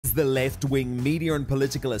as the left-wing media and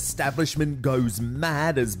political establishment goes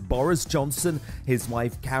mad as Boris Johnson, his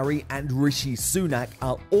wife Carrie and Rishi Sunak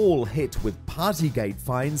are all hit with Partygate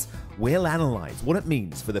fines, we'll analyse what it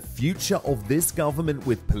means for the future of this government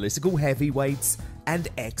with political heavyweights and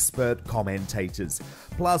expert commentators.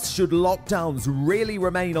 Plus, should lockdowns really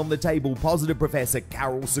remain on the table? Positive Professor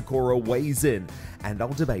Carol Sikora weighs in, and I'll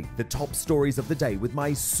debate the top stories of the day with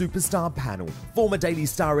my superstar panel: former Daily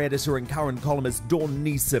Star editor and current columnist Dawn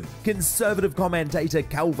Neeson, conservative commentator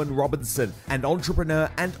Calvin Robinson, and entrepreneur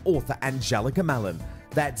and author Angelica Mallon.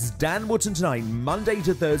 That's Dan Wootton tonight, Monday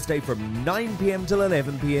to Thursday from 9 p.m. till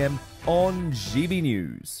 11 p.m. on GB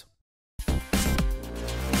News.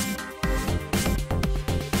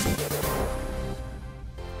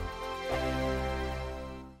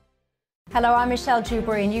 Hello, I'm Michelle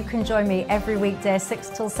Dewberry, and you can join me every weekday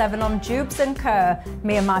 6 till 7 on Jubes and Kerr.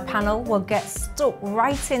 Me and my panel will get stuck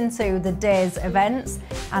right into the day's events,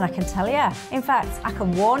 and I can tell you, in fact, I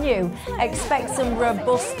can warn you, expect some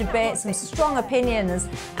robust debates, some strong opinions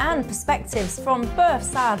and perspectives from both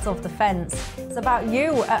sides of the fence. It's about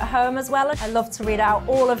you at home as well. I love to read out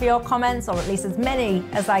all of your comments, or at least as many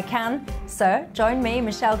as I can. So join me,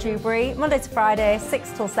 Michelle Dewberry, Monday to Friday,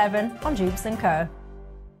 6 till 7 on Jubes and Kerr.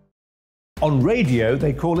 On radio,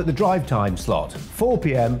 they call it the drive time slot, 4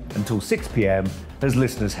 p.m. until 6 p.m. as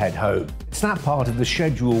listeners head home. It's that part of the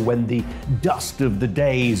schedule when the dust of the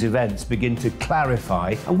day's events begin to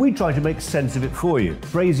clarify, and we try to make sense of it for you.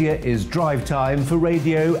 Brazier is drive time for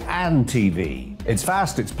radio and TV. It's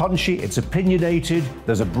fast, it's punchy, it's opinionated,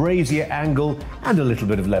 there's a Brazier angle and a little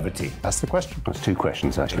bit of levity. That's the question. That's two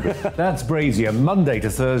questions, actually. That's Brazier, Monday to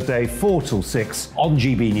Thursday, 4 till 6 on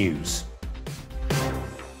GB News.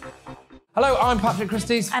 Hello, I'm Patrick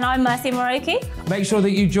Christie's. And I'm Mercy Moroki. Make sure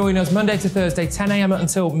that you join us Monday to Thursday, 10 a.m.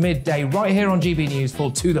 until midday, right here on GB News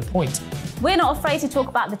for To The Point. We're not afraid to talk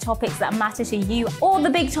about the topics that matter to you or the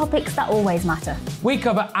big topics that always matter. We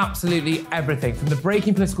cover absolutely everything, from the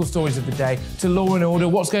breaking political stories of the day to law and order,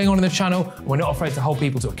 what's going on in the channel. We're not afraid to hold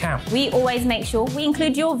people to account. We always make sure we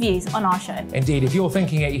include your views on our show. Indeed, if you're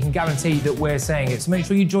thinking it, you can guarantee that we're saying it. So make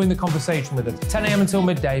sure you join the conversation with us, 10 a.m. until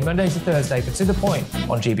midday, Monday to Thursday for To The Point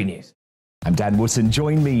on GB News. I'm Dan Wootton.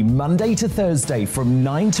 Join me Monday to Thursday from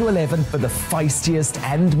 9 to 11 for the feistiest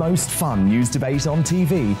and most fun news debate on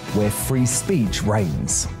TV, where free speech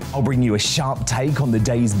reigns. I'll bring you a sharp take on the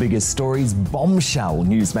day's biggest stories, bombshell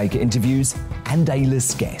newsmaker interviews, and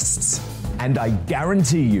A-list guests. And I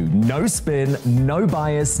guarantee you, no spin, no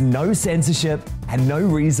bias, no censorship, and no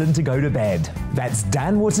reason to go to bed. That's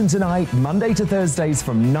Dan Wootton tonight, Monday to Thursdays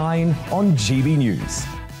from 9 on GB News.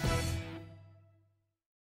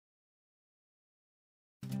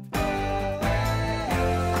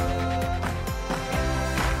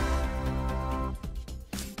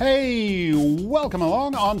 Hey, welcome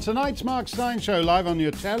along on tonight's Mark Steyn Show, live on your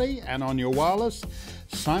telly and on your wireless,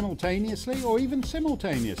 simultaneously or even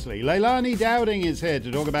simultaneously. Leilani Dowding is here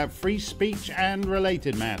to talk about free speech and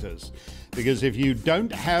related matters. Because if you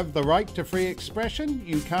don't have the right to free expression,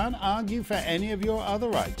 you can't argue for any of your other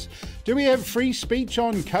rights. Do we have free speech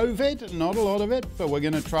on COVID? Not a lot of it, but we're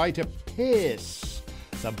going to try to pierce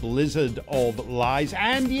the blizzard of lies.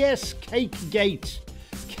 And yes, Cakegate.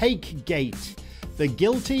 Cakegate. The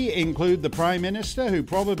guilty include the Prime Minister, who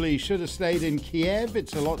probably should have stayed in Kiev.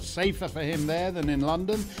 It's a lot safer for him there than in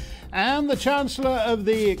London. And the Chancellor of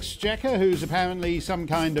the Exchequer, who's apparently some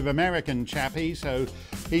kind of American chappie, so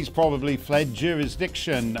he's probably fled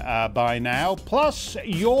jurisdiction by now. Plus,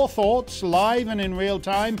 your thoughts live and in real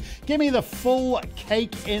time. Give me the full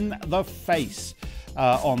cake in the face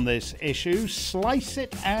on this issue. Slice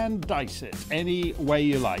it and dice it any way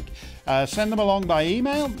you like. Send them along by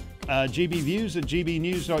email.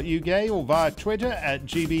 gbviews@gbnews.uk or via Twitter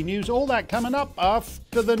 @gbnews. All that coming up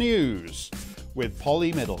after the news with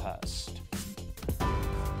Polly Middlehurst.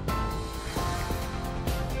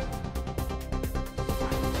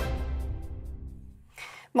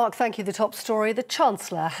 Mark, thank you. The top story. The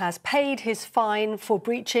Chancellor has paid his fine for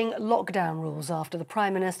breaching lockdown rules after the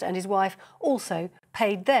Prime Minister and his wife also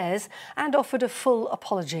paid theirs and offered a full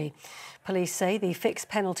apology. Police say the fixed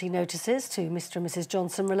penalty notices to Mr and Mrs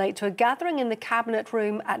Johnson relate to a gathering in the Cabinet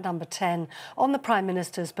Room at number 10 on the Prime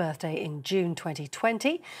Minister's birthday in June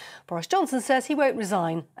 2020. Boris Johnson says he won't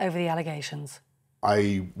resign over the allegations.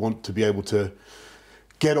 I want to be able to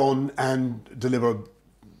get on and deliver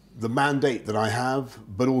the mandate that I have,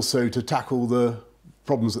 but also to tackle the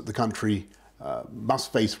problems that the country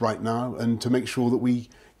must face right now, and to make sure that we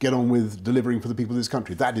get on with delivering for the people of this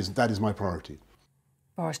country. That is my priority.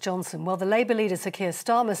 Boris Johnson. Well, the Labour leader Sir Keir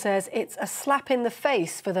Starmer says it's a slap in the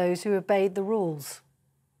face for those who obeyed the rules.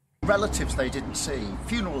 Relatives they didn't see,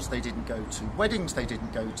 funerals they didn't go to, weddings they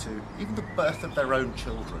didn't go to, even the birth of their own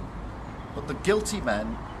children. But the guilty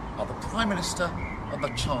men are the Prime Minister and the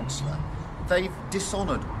Chancellor. They've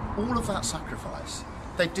dishonoured all of that sacrifice.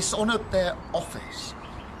 They've dishonoured their office.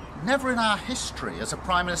 Never in our history has a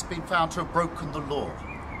Prime Minister been found to have broken the law.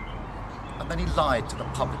 And then he lied to the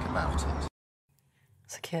public about it.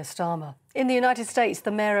 Sir Keir Starmer. In the United States,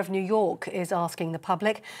 the Mayor of New York is asking the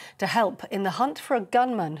public to help in the hunt for a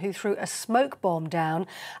gunman who threw a smoke bomb down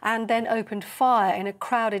and then opened fire in a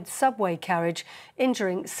crowded subway carriage,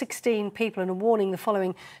 injuring 16 people, and a warning: the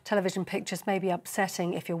following television pictures may be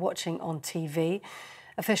upsetting if you're watching on TV.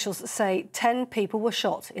 Officials say 10 people were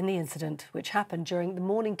shot in the incident, which happened during the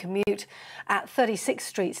morning commute at 36th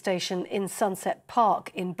Street Station in Sunset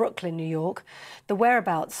Park in Brooklyn, New York. The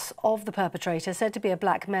whereabouts of the perpetrator, said to be a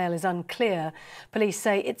black male, is unclear. Police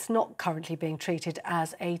say it's not currently being treated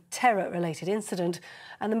as a terror-related incident,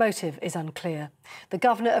 and the motive is unclear. The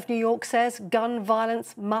Governor of New York says gun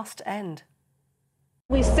violence must end.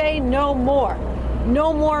 We say no more.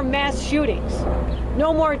 No more mass shootings.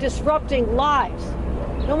 No more disrupting lives.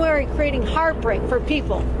 No more creating heartbreak for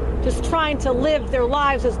people just trying to live their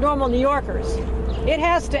lives as normal New Yorkers. It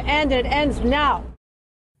has to end, and it ends now.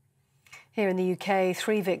 Here in the UK,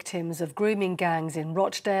 3 victims of grooming gangs in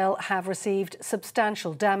Rochdale have received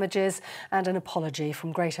substantial damages and an apology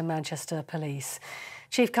from Greater Manchester Police.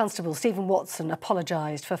 Chief Constable Stephen Watson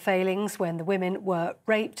apologised for failings when the women were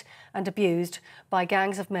raped and abused by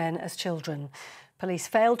gangs of men as children. Police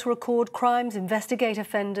failed to record crimes, investigate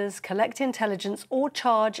offenders, collect intelligence or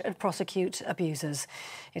charge and prosecute abusers.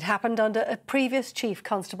 It happened under a previous Chief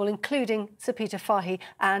Constable, including Sir Peter Fahey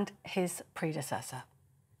and his predecessor.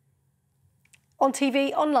 On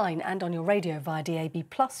TV, online and on your radio via DAB+,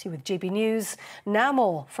 you're with GB News. Now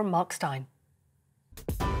more from Mark Steyn.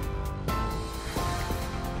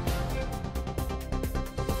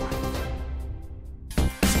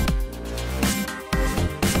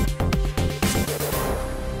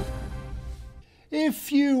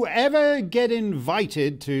 If you ever get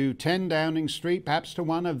invited to 10 Downing Street, perhaps to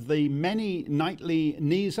one of the many nightly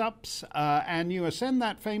knees-ups, and you ascend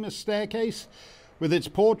that famous staircase with its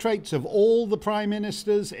portraits of all the prime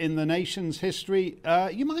ministers in the nation's history,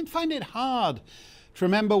 you might find it hard to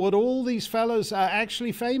remember what all these fellows are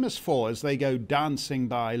actually famous for as they go dancing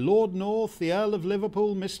by. Lord North, the Earl of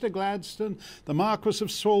Liverpool, Mr. Gladstone, the Marquess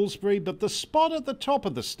of Salisbury, but the spot at the top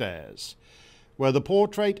of the stairs where the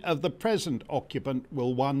portrait of the present occupant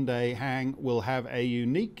will one day hang will have a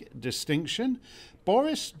unique distinction.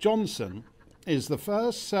 Boris Johnson is the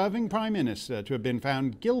first serving Prime Minister to have been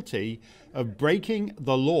found guilty of breaking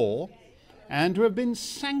the law and to have been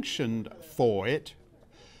sanctioned for it.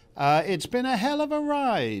 It's been a hell of a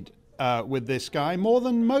ride with this guy, more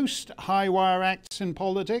than most high-wire acts in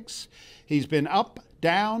politics. He's been up,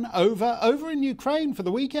 down, over in Ukraine for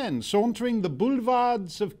the weekend, sauntering the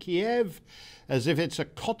boulevards of Kiev as if it's a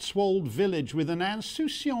Cotswold village, with an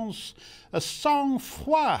insouciance, a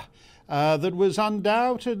sang-froid that was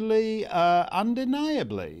undoubtedly,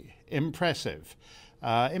 undeniably impressive.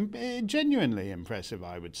 Genuinely impressive,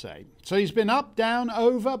 I would say. So he's been up, down,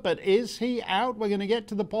 over, but is he out? We're going to get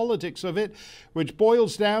to the politics of it, which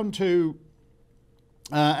boils down to,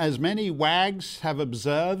 as many wags have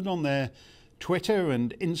observed on their Twitter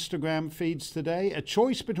and Instagram feeds today, a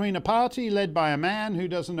choice between a party led by a man who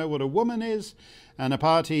doesn't know what a woman is and a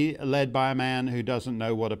party led by a man who doesn't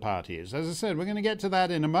know what a party is. As I said, we're going to get to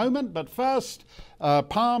that in a moment, but first,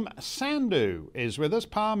 Parm Sandhu is with us.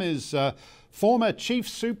 Parm is former Chief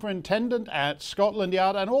Superintendent at Scotland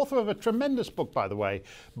Yard and author of a tremendous book, by the way,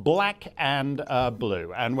 Black and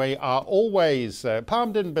Blue. And we are always,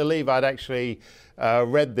 Parm didn't believe I'd actually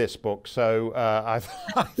read this book, so I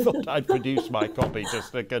thought I'd produce my copy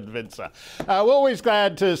just to convince her. We're always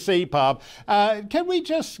glad to see Parm. Can we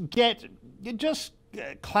just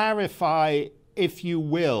clarify, if you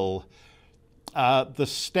will, the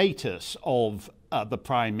status of the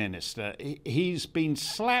Prime Minister? He's been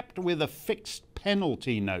slapped with a fixed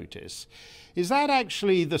penalty notice. Is that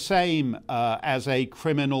actually the same as a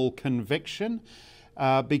criminal conviction?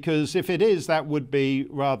 Because if it is, that would be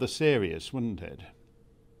rather serious, wouldn't it?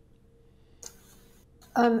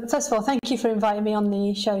 First of all, thank you for inviting me on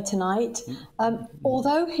the show tonight.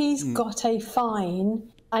 Although he's got a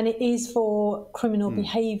fine and it is for criminal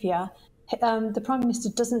behaviour, the Prime Minister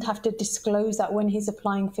doesn't have to disclose that when he's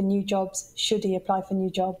applying for new jobs, should he apply for new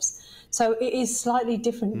jobs. So it is slightly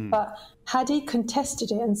different. But had he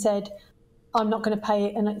contested it and said, I'm not going to pay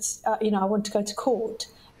it and it's, I want to go to court,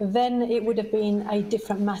 then it would have been a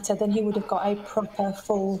different matter. Then he would have got a proper,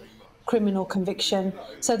 full criminal conviction.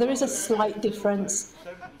 So there is a slight difference.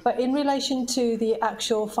 But in relation to the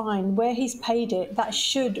actual fine, where he's paid it, that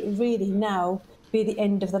should really now be the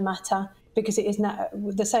end of the matter, because it is now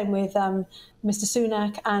the same with Mr.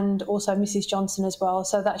 Sunak and also Mrs. Johnson as well.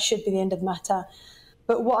 So that should be the end of the matter.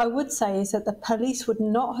 But what I would say is that the police would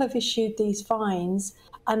not have issued these fines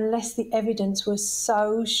unless the evidence was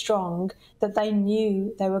so strong that they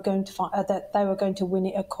knew they were going to win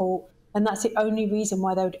it at court, and that's the only reason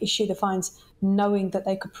why they would issue the fines, knowing that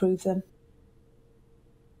they could prove them.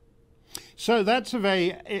 So that's a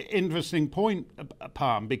very interesting point,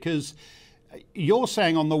 Palm, because you're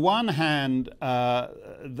saying on the one hand,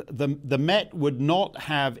 the Met would not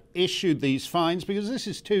have issued these fines because this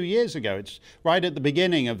is 2 years ago. It's right at the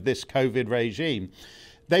beginning of this COVID regime.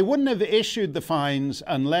 They wouldn't have issued the fines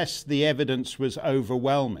unless the evidence was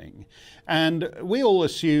overwhelming. And we all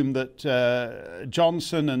assume that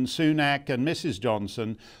Johnson and Sunak and Mrs.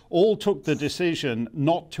 Johnson all took the decision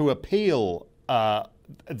not to appeal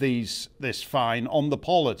this fine on the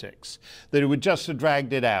politics, that it would just have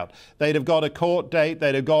dragged it out. They'd have got a court date,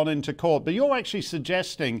 they'd have gone into court. But you're actually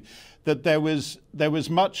suggesting that there was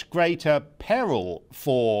much greater peril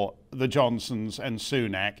for the Johnsons and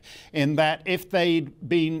Sunak, in that if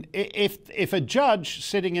a judge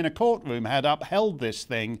sitting in a courtroom had upheld this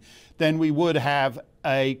thing, then we would have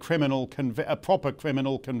a proper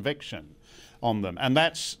criminal conviction on them. And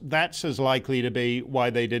that's as likely to be why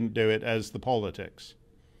they didn't do it as the politics.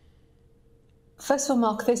 First of all,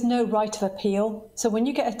 Mark, there's no right of appeal. So when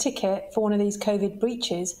you get a ticket for one of these COVID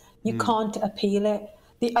breaches, you can't appeal it.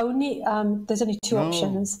 There's only two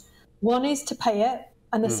options. One is to pay it,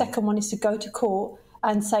 and the second one is to go to court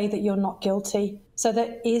and say that you're not guilty. So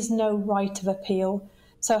there is no right of appeal.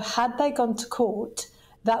 So had they gone to court,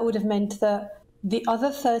 that would have meant that the other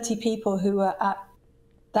 30 people who were at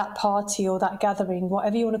that party or that gathering,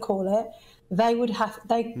 whatever you want to call it,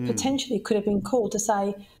 they potentially could have been called to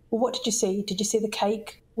say, well, what did you see? Did you see the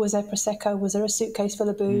cake? Was there Prosecco? Was there a suitcase full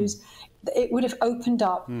of booze? It would have opened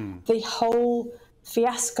up the whole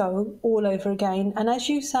fiasco all over again. And as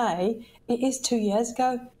you say, it is 2 years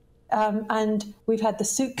ago. And we've had the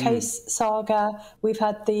suitcase saga. We've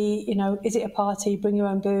had the, is it a party? Bring your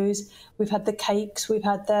own booze. We've had the cakes. We've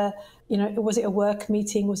had the, was it a work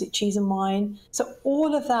meeting? Was it cheese and wine? So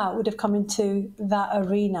all of that would have come into that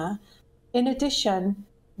arena. In addition,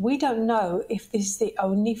 we don't know if this is the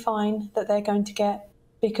only fine that they're going to get,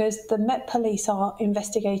 because the Met Police are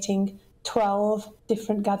investigating 12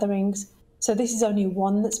 different gatherings. So this is only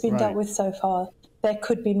one that's been dealt with so far. There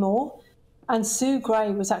could be more. And Sue Gray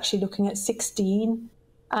was actually looking at 16.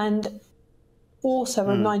 And also a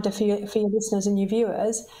reminder for your listeners and your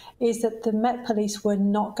viewers is that the Met Police were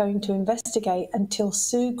not going to investigate until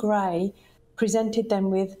Sue Gray presented them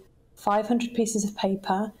with 500 pieces of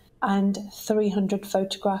paper and 300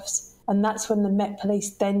 photographs. And that's when the Met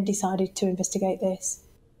Police then decided to investigate this.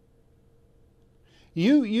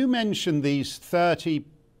 You mentioned these 30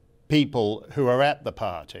 people who are at the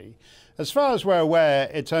party. As far as we're aware,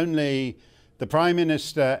 it's only the Prime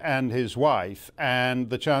Minister and his wife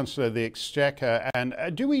and the Chancellor of the Exchequer. And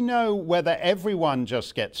do we know whether everyone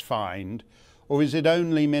just gets fined, or is it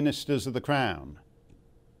only Ministers of the Crown?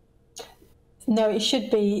 No, it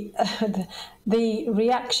should be the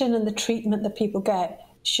reaction and the treatment that people get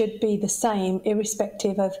should be the same,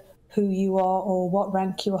 irrespective of who you are or what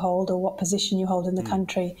rank you hold or what position you hold in the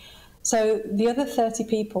country. So the other 30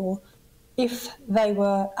 people, if they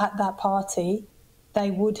were at that party,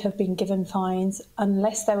 they would have been given fines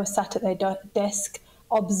unless they were sat at their desk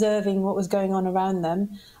observing what was going on around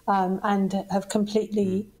them, and have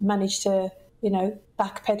completely managed to,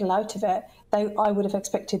 backpedal out of it. I would have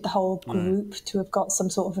expected the whole group to have got some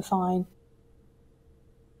sort of a fine.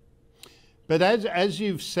 But as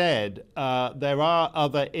you've said, there are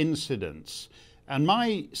other incidents. And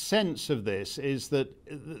my sense of this is that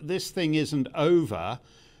this thing isn't over,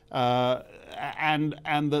 and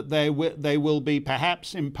that they will be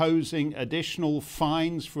perhaps imposing additional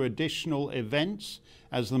fines for additional events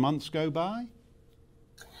as the months go by?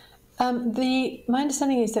 My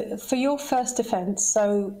understanding is that for your first offence,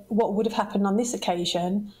 so what would have happened on this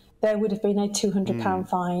occasion, there would have been a £200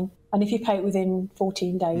 fine. And if you pay it within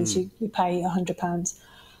 14 days, you pay £100.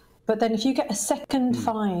 But then if you get a second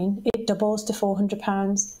fine, it doubles to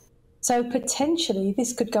 £400. So potentially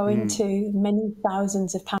this could go into many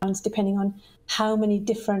thousands of pounds, depending on how many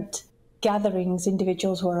different gatherings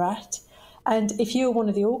individuals were at. And if you're one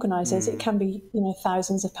of the organisers, it can be,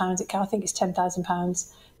 thousands of pounds. I think it's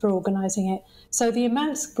 £10,000 for organising it. So the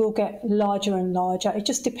amounts will get larger and larger. It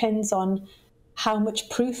just depends on how much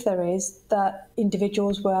proof there is that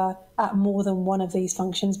individuals were at more than one of these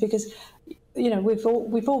functions, because we've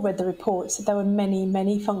all read the reports. There were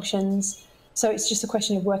many functions. So it's just a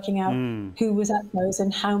question of working out who was at those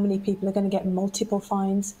and how many people are going to get multiple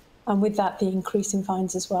fines, and with that, the increase in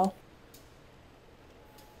fines as well.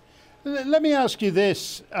 Let me ask you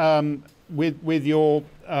this, with your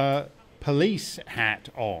police hat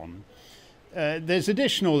on. There's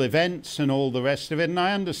additional events and all the rest of it, and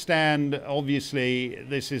I understand, obviously,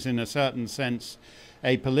 this is in a certain sense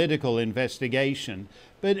a political investigation.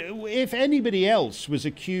 But if anybody else was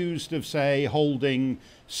accused of, say, holding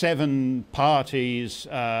 7 parties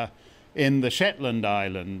in the Shetland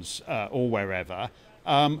Islands or wherever,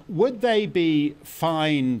 would they be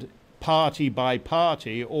fined party by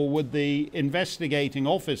party, or would the investigating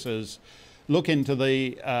officers look into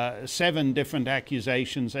the 7 different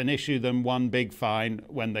accusations and issue them one big fine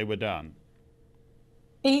when they were done?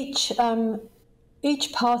 Each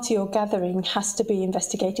party or gathering has to be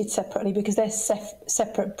investigated separately because they're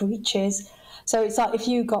separate breaches. So it's like if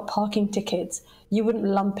you got parking tickets, you wouldn't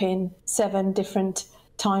lump in 7 different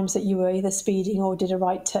times that you were either speeding or did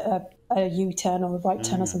a U-turn or a right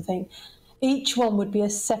turn or something. Each one would be a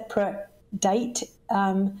separate date,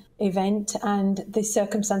 event, and the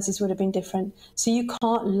circumstances would have been different. So you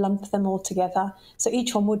can't lump them all together. So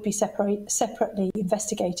each one would be separately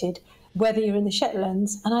investigated, whether you're in the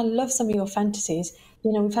Shetlands. And I love some of your fantasies.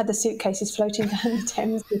 We've had the suitcases floating down the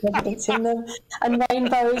Thames with evidence in them and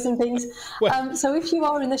rainbows and things. So if you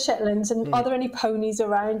are in the Shetlands, and are there any ponies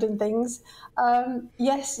around and things?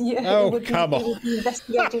 Yes, it would be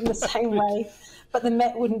investigated in the same way, but the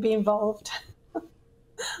Met wouldn't be involved.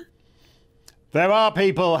 There are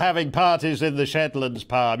people having parties in the Shetlands,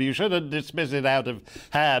 Palm. You shouldn't dismiss it out of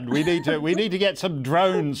hand. We need to get some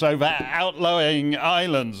drones over outlying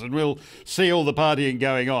islands, and we'll see all the partying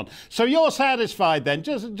going on. So you're satisfied then?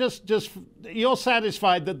 Just you're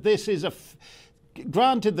satisfied that this is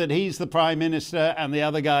granted that he's the Prime Minister and the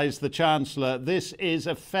other guy's the Chancellor, this is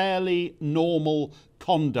a fairly normal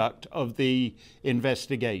conduct of the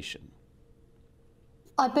investigation?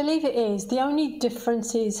 I believe it is. The only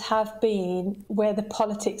differences have been where the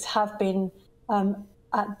politics have been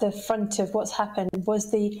at the front of what's happened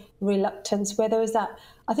was the reluctance, where there was that,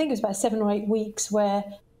 I think it was about 7 or 8 weeks where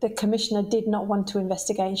the Commissioner did not want to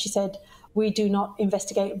investigate. She said, we do not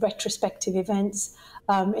investigate retrospective events.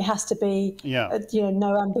 It has to be,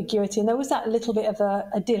 no ambiguity. And there was that little bit of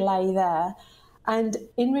a delay there. And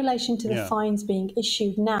in relation to the fines being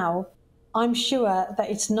issued now, I'm sure that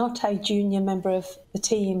it's not a junior member of the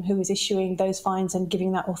team who is issuing those fines and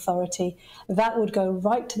giving that authority. That would go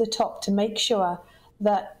right to the top to make sure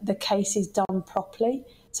that the case is done properly.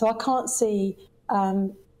 So I can't see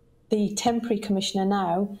the temporary commissioner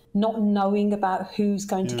now not knowing about who's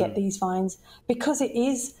going to get these fines, because it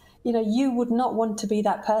is, you would not want to be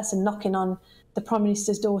that person knocking on the Prime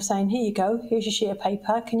Minister's door saying, here you go, here's your sheet of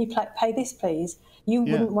paper, can you pay this please? You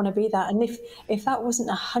wouldn't want to be that. And if that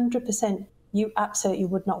wasn't 100%, you absolutely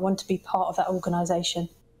would not want to be part of that organisation.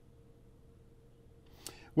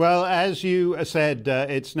 Well, as you said,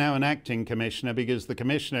 it's now an acting commissioner, because the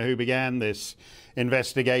commissioner who began this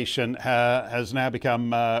investigation has now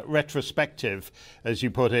become retrospective, as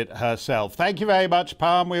you put it herself. Thank you very much,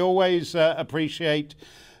 Palm. We always appreciate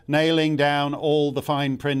nailing down all the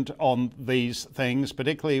fine print on these things,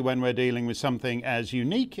 particularly when we're dealing with something as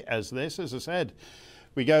unique as this. As I said,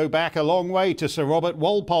 we go back a long way to Sir Robert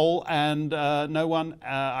Walpole, and no one,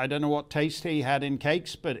 I don't know what taste he had in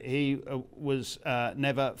cakes, but he was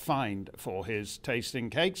never fined for his taste in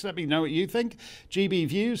cakes. Let me know what you think. GB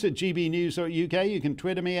Views at GBNews.uk. You can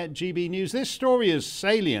Twitter me at GBNews. This story is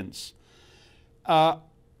salience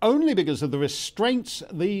only because of the restraints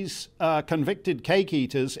these convicted cake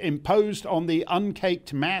eaters imposed on the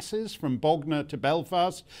uncaked masses from Bognor to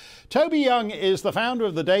Belfast. Toby Young is the founder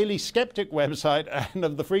of the Daily Sceptic website and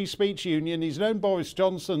of the Free Speech Union. He's known Boris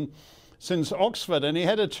Johnson since Oxford, and he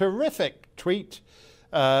had a terrific tweet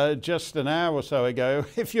just an hour or so ago.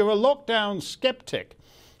 If you're a lockdown skeptic,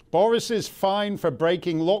 Boris's fine for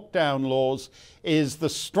breaking lockdown laws is the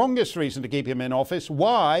strongest reason to keep him in office.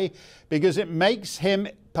 Why? Because it makes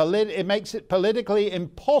it politically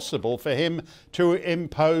impossible for him to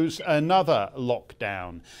impose another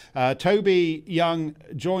lockdown. Toby Young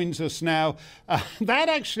joins us now. That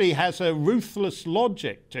actually has a ruthless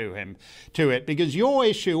logic to it, because your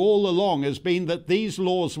issue all along has been that these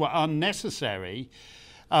laws were unnecessary.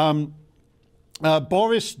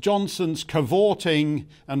 Boris Johnson's cavorting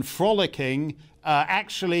and frolicking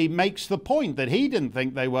actually makes the point that he didn't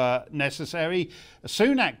think they were necessary.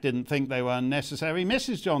 Sunak didn't think they were necessary.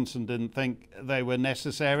 Mrs. Johnson didn't think they were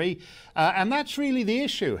necessary. And that's really the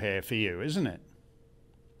issue here for you, isn't it?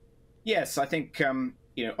 Yes, I think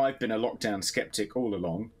I've been a lockdown skeptic all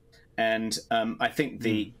along, and I think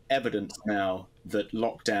the evidence now that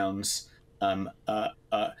lockdowns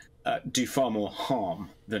do far more harm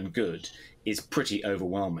than good is pretty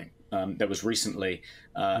overwhelming. There was recently,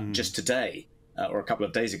 just today, or a couple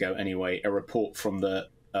of days ago anyway, a report from the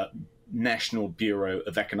National Bureau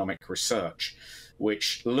of Economic Research,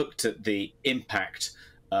 which looked at the impact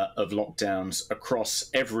of lockdowns across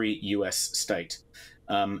every US state.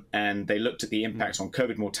 And they looked at the impact on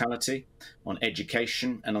COVID mortality, on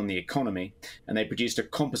education, and on the economy. And they produced a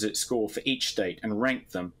composite score for each state and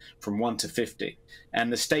ranked them from 1 to 50.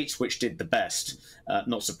 And the states which did the best,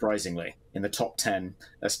 not surprisingly, in the top 10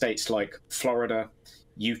 are states like Florida,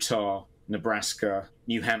 Utah, Nebraska,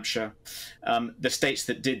 New Hampshire. The states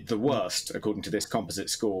that did the worst, according to this composite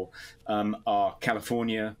score, are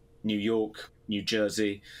California, New York, New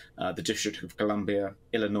Jersey, the District of Columbia,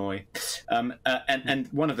 Illinois. And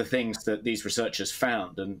one of the things that these researchers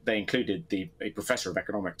found, and they included a professor of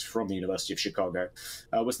economics from the University of Chicago,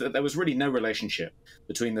 was that there was really no relationship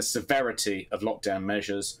between the severity of lockdown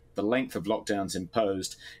measures, the length of lockdowns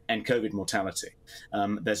imposed, and COVID mortality.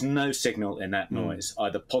 There's no signal in that noise,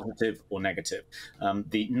 either positive or negative.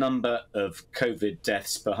 The number of COVID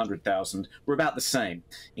deaths per 100,000 were about the same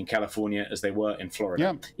in California as they were in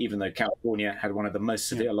Florida, even though California had one of the most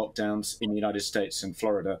severe lockdowns in the United States and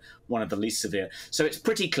Florida one of the least severe. So it's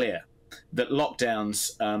pretty clear that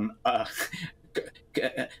lockdowns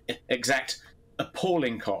exact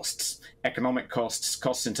appalling costs, economic costs,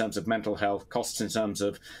 costs in terms of mental health, costs in terms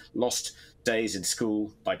of lost days in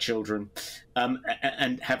school by children,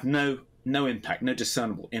 and have no impact, no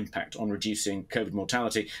discernible impact on reducing COVID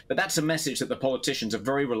mortality. But that's a message that the politicians are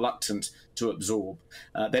very reluctant to absorb.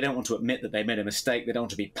 They don't want to admit that they made a mistake. They don't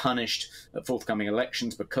want to be punished at forthcoming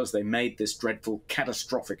elections because they made this dreadful,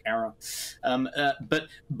 catastrophic error.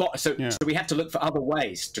 So we have to look for other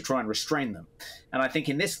ways to try and restrain them. And I think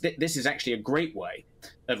in this is actually a great way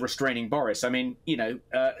of restraining Boris. I mean,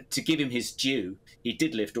 to give him his due, he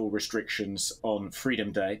did lift all restrictions on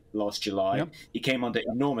Freedom Day last July. He came under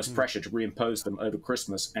enormous pressure to reimpose them over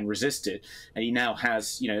Christmas and resisted. And he now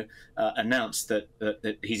has, announced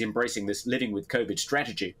that he's embracing this living with COVID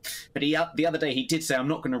strategy. But the other day he did say, I'm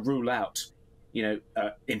not going to rule out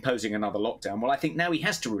imposing another lockdown. Well, I think now he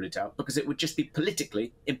has to rule it out because it would just be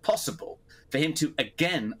politically impossible for him to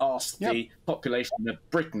again ask the population of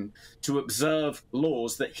Britain to observe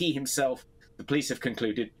laws that he himself, the police have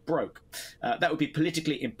concluded, broke. That would be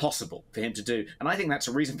politically impossible for him to do. And I think that's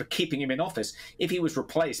a reason for keeping him in office. If he was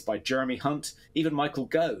replaced by Jeremy Hunt, even Michael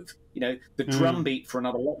Gove, the drumbeat for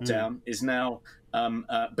another lockdown is now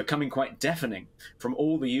becoming quite deafening from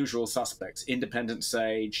all the usual suspects, Independent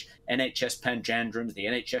Sage, NHS Panjandrums, the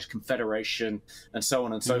NHS Confederation, and so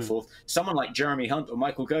on and so forth. Someone like Jeremy Hunt or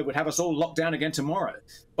Michael Gove would have us all locked down again tomorrow.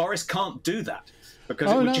 Boris can't do that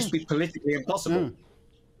because it would just be politically impossible.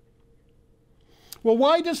 Well,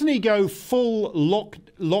 why doesn't he go full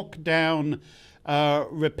lockdown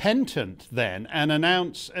repentant then and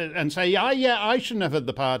announce and say, I shouldn't have had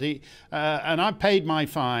the party and I paid my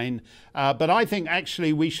fine, but I think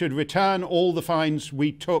actually we should return all the fines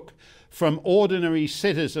we took from ordinary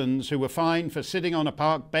citizens who were fined for sitting on a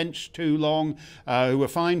park bench too long, who were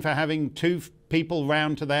fined for having two people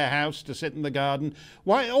round to their house to sit in the garden.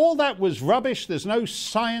 Why all that was rubbish? There's no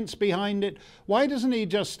science behind it. Why doesn't he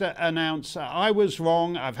just announce, I was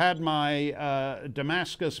wrong, I've had my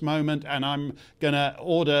Damascus moment, and I'm going to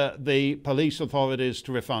order the police authorities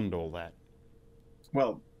to refund all that?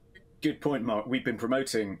 Well, good point, Mark. We've been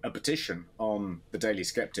promoting a petition on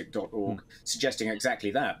thedailyskeptic.org suggesting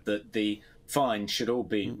exactly that the fines should all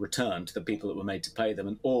be returned to the people that were made to pay them,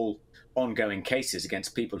 and all ongoing cases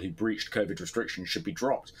against people who breached COVID restrictions should be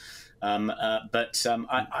dropped. I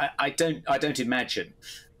don't imagine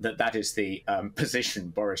that is the position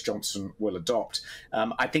Boris Johnson will adopt.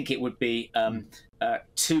 I think it would be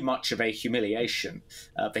too much of a humiliation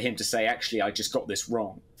for him to say, actually, I just got this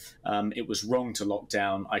wrong. It was wrong to lock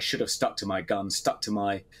down. I should have stuck to my guns, stuck to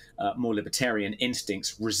my more libertarian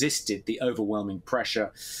instincts, resisted the overwhelming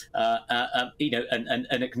pressure,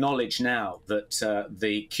 and acknowledge now that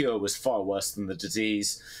the cure was far worse than the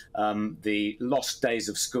disease. The lost days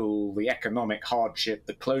of school, the economic hardship,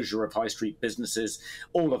 the closure of high street businesses,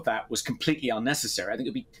 all of that was completely unnecessary. I think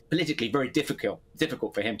it would be politically very difficult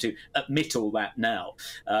for him to admit all that now.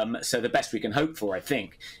 So the best we can hope for, I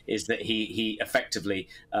think, is that he effectively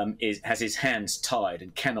has his hands tied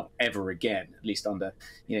and cannot ever again, at least under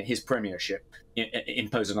his premiership,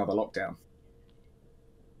 impose another lockdown.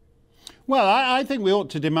 Well, I think we ought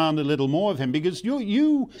to demand a little more of him, because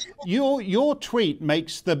your tweet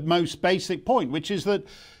makes the most basic point, which is that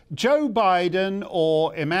Joe Biden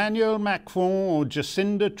or Emmanuel Macron or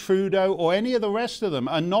Jacinda Trudeau or any of the rest of them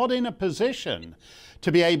are not in a position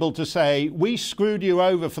to be able to say, we screwed you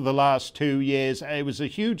over for the last 2 years. It was a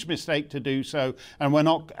huge mistake to do so, and we're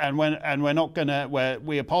not going to.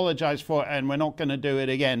 We apologise for it, and we're not going to do it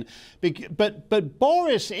again. But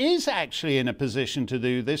Boris is actually in a position to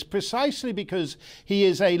do this precisely because he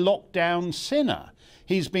is a lockdown sinner.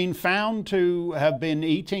 He's been found to have been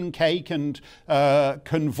eating cake and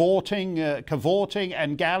cavorting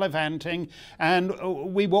and gallivanting,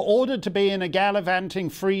 and we were ordered to be in a gallivanting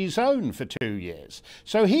free zone for 2 years.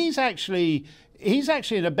 So he's actually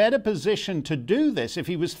in a better position to do this if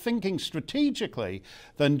he was thinking strategically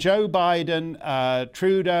than Joe Biden,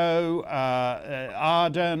 Trudeau,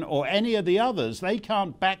 Ardern, or any of the others. They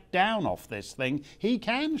can't back down off this thing. He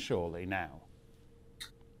can surely now.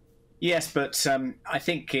 Yes, but I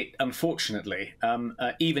think it, unfortunately,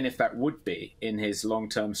 even if that would be in his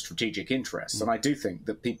long-term strategic interests, and I do think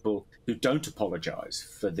that people who don't apologise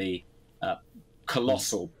for the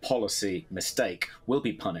colossal policy mistake will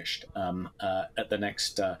be punished at the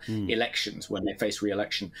next elections when they face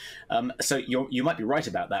re-election. So you might be right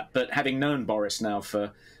about that, but having known Boris now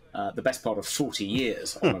for the best part of 40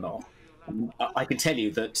 years on and off, I can tell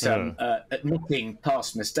you that admitting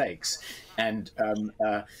past mistakes and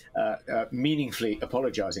meaningfully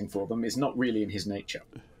apologising for them is not really in his nature.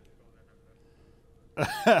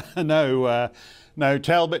 No.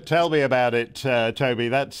 Tell me about it, Toby.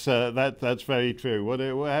 That's very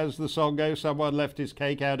true. How's the song go? Someone left his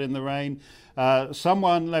cake out in the rain.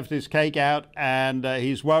 Someone left his cake out, and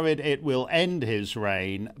he's worried it will end his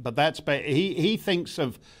reign. But he thinks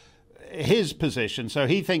of his position, so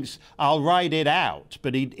he thinks I'll ride it out,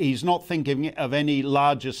 but he's not thinking of any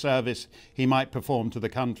larger service he might perform to the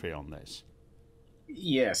country on this.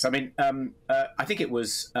 Yes, I mean, I think it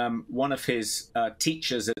was one of his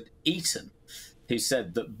teachers at Eton who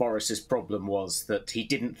said that Boris's problem was that he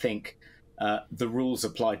didn't think the rules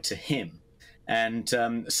applied to him, and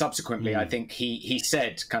subsequently, I think he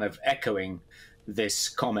said, kind of echoing this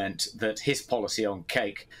comment, that his policy on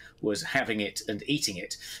cake was having it and eating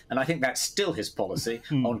it. And I think that's still his policy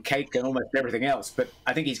on cake and almost everything else. But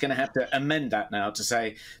I think he's going to have to amend that now to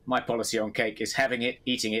say, my policy on cake is having it,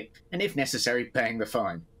 eating it, and if necessary, paying the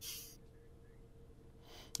fine.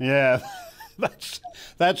 Yeah.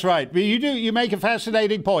 That's right. But you make a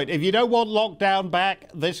fascinating point. If you don't want lockdown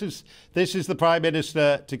back, this is the Prime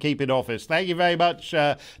Minister to keep in office. Thank you very much,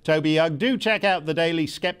 Toby Young. Do check out the Daily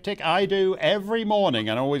Skeptic. I do every morning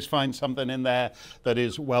and always find something in there that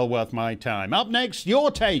is well worth my time. Up next,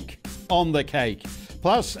 your take on the cake.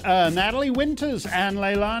 Plus, Natalie Winters and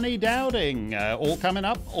Leilani Dowding. All coming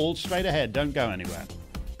up, all straight ahead. Don't go anywhere.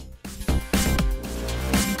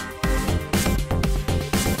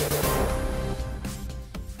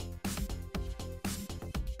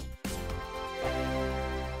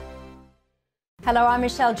 Hello, I'm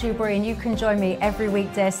Michelle Dewberry, and you can join me every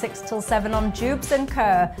weekday 6 till 7 on Jubes and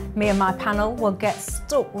Kerr. Me and my panel will get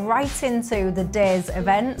stuck right into the day's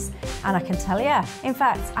events, and I can tell you, in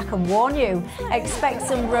fact, I can warn you, expect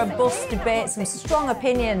some robust debates, some strong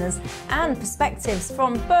opinions and perspectives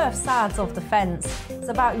from both sides of the fence. It's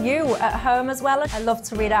about you at home as well. I love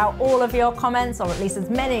to read out all of your comments, or at least as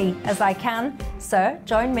many as I can. So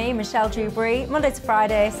join me, Michelle Dewberry, Monday to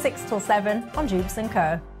Friday, 6 till 7 on Jubes and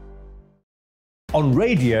Kerr. On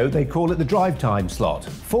radio, they call it the drive time slot,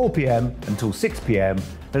 4 p.m. until 6 p.m.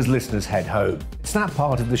 as listeners head home. It's that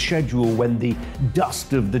part of the schedule when the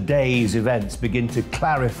dust of the day's events begin to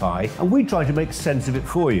clarify, and we try to make sense of it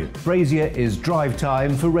for you. Brazier is drive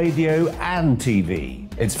time for radio and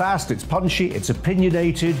TV. It's fast, it's punchy, it's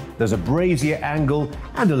opinionated, there's a Brazier angle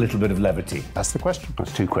and a little bit of levity. That's the question.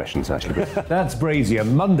 That's two questions, actually. That's Brazier,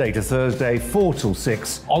 Monday to Thursday, 4 till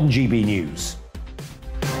 6 on GB News.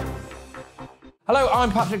 Hello,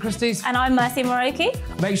 I'm Patrick Christie's. And I'm Mercy Moroki.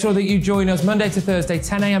 Make sure that you join us Monday to Thursday,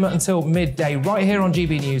 10 a.m. until midday, right here on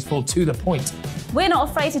GB News for To The Point. We're not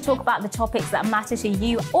afraid to talk about the topics that matter to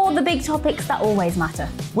you, or the big topics that always matter.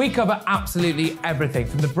 We cover absolutely everything,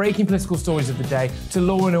 from the breaking political stories of the day to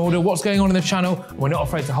law and order, what's going on in the channel. We're not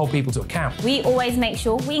afraid to hold people to account. We always make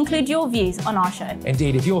sure we include your views on our show.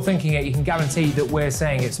 Indeed, if you're thinking it, you can guarantee that we're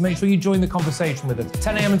saying it. So make sure you join the conversation with us,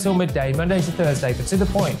 10 a.m. until midday, Monday to Thursday, for To The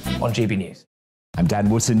Point on GB News. I'm Dan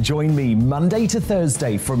Wootton. Join me Monday to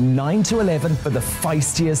Thursday from 9 to 11 for the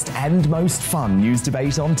feistiest and most fun news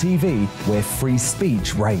debate on TV, where free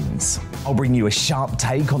speech reigns. I'll bring you a sharp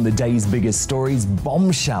take on the day's biggest stories,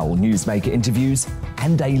 bombshell newsmaker interviews,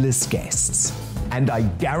 and A-list guests. And I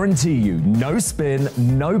guarantee you, no spin,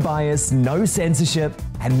 no bias, no censorship,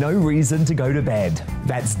 and no reason to go to bed.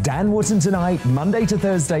 That's Dan Wootton Tonight, Monday to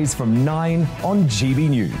Thursdays from 9 on GB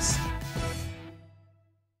News.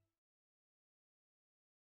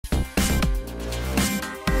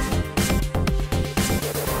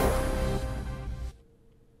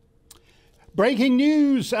 Breaking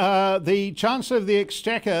news, the Chancellor of the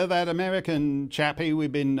Exchequer, that American chappie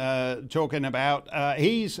we've been talking about,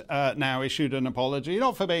 he's now issued an apology,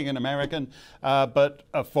 not for being an American, but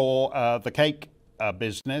for the cake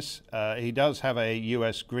business. He does have a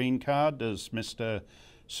US green card, does Mr.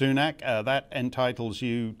 Sunak. That entitles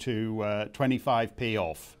you to 25p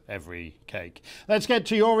off every cake. Let's get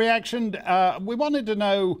to your reaction. We wanted to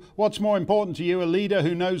know what's more important to you, a leader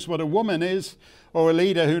who knows what a woman is or a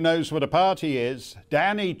leader who knows what a party is.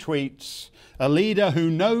 Danny tweets, a leader who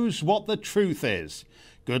knows what the truth is.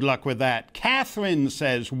 Good luck with that. Catherine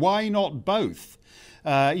says, why not both?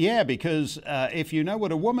 Yeah, because if you know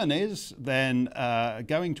what a woman is, then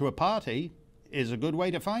going to a party is a good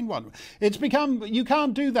way to find one. It's become, you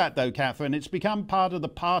can't do that though, Catherine. It's become part of the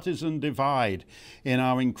partisan divide in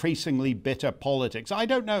our increasingly bitter politics. I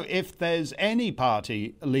don't know if there's any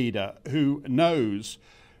party leader who knows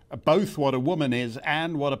both what a woman is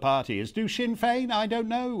and what a party is. Do Sinn Féin? I don't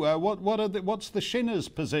know. What's the Shinners'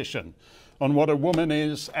 position on what a woman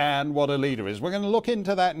is and what a leader is? We're going to look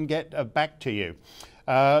into that and get back to you.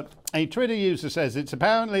 A Twitter user says,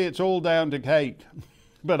 it's all down to Kate,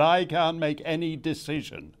 but I can't make any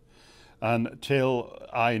decision until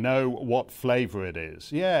I know what flavour it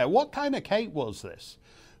is. Yeah, what kind of cake was this?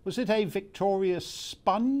 Was it a Victoria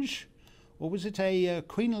sponge? Or was it a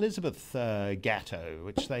Queen Elizabeth gâteau,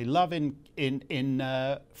 which they love in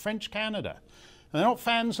French Canada? And they're not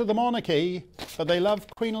fans of the monarchy, but they love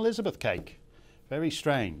Queen Elizabeth cake. Very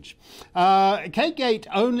strange. Cakegate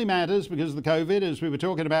only matters because of the COVID, as we were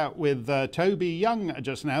talking about with Toby Young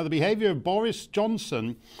just now. The behaviour of Boris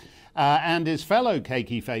Johnson and his fellow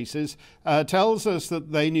cakey faces tells us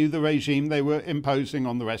that they knew the regime they were imposing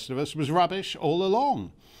on the rest of us was rubbish all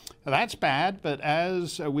along. That's bad, but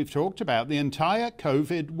as we've talked about, the entire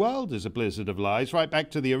COVID world is a blizzard of lies, right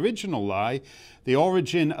back to the original lie, the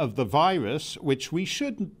origin of the virus, which we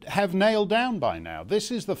should have nailed down by now.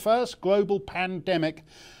 This is the first global pandemic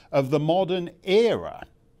of the modern era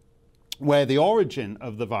where the origin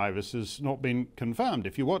of the virus has not been confirmed.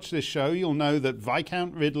 If you watch this show, you'll know that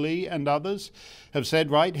Viscount Ridley and others have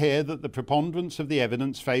said right here that the preponderance of the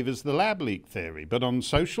evidence favours the lab leak theory. But on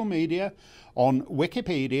social media, on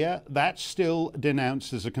Wikipedia, that's still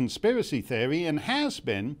denounced as a conspiracy theory and has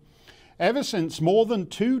been ever since more than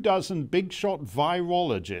 24 big-shot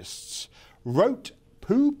virologists wrote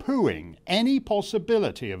poo-pooing any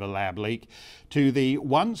possibility of a lab leak to the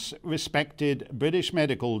once respected British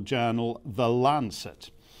medical journal The Lancet.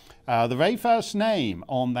 The very first name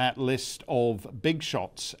on that list of big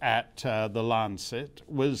shots at The Lancet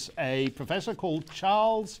was a professor called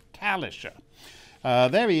Charles Kalischer.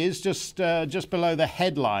 There he is, just below the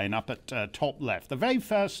headline up at top left. The very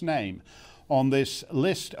first name on this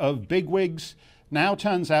list of bigwigs now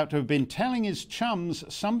turns out to have been telling his chums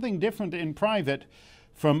something different in private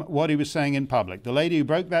from what he was saying in public. The lady who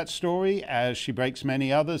broke that story, as she breaks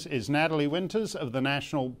many others, is Natalie Winters of the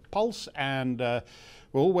National Pulse, and we're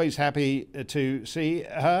always happy to see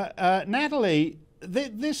her. Natalie,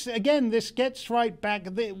 this gets right back.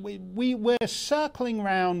 We're circling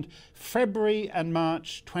around February and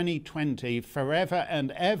March 2020 forever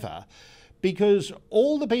and ever, because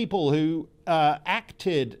all the people who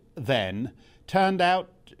acted then turned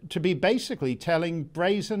out to be basically telling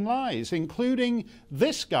brazen lies, including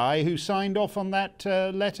this guy who signed off on that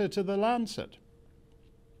letter to The Lancet.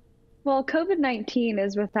 Well, COVID-19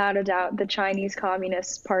 is without a doubt the Chinese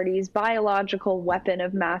Communist Party's biological weapon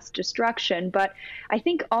of mass destruction, but I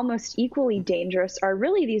think almost equally dangerous are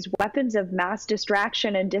really these weapons of mass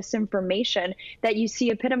distraction and disinformation that you see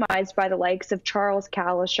epitomized by the likes of Charles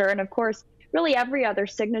Kalischer and, of course, really every other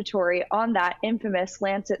signatory on that infamous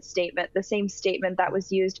Lancet statement, the same statement that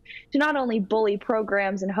was used to not only bully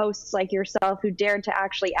programs and hosts like yourself who dared to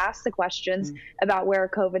actually ask the questions about where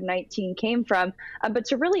COVID-19 came from, but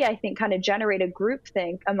to really, I think, kind of generate a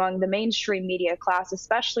groupthink among the mainstream media class,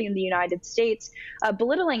 especially in the United States,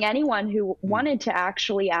 belittling anyone who wanted to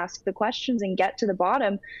actually ask the questions and get to the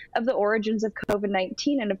bottom of the origins of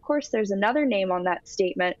COVID-19. And of course, there's another name on that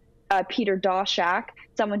statement, Peter Daszak,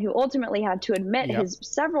 someone who ultimately had to admit his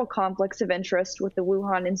several conflicts of interest with the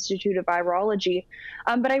Wuhan Institute of Virology.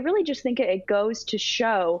 But I really just think it goes to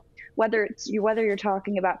show whether you're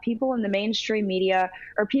talking about people in the mainstream media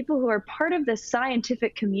or people who are part of this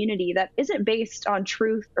scientific community that isn't based on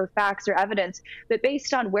truth or facts or evidence, but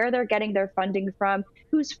based on where they're getting their funding from,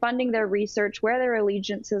 who's funding their research, where their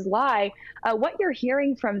allegiances lie, what you're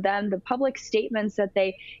hearing from them, the public statements that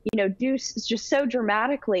they, do just so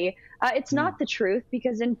dramatically, it's not the truth,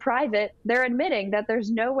 because in private, they're admitting that there's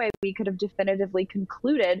no way we could have definitively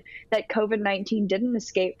concluded that COVID-19 didn't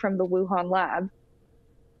escape from the Wuhan lab.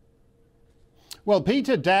 Well,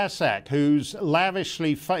 Peter Daszak, who's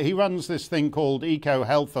lavishly, he runs this thing called Eco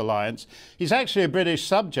Health Alliance. He's actually a British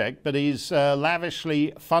subject, but he's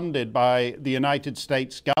lavishly funded by the United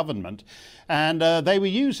States government. And they were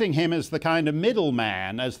using him as the kind of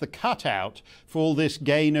middleman, as the cutout for all this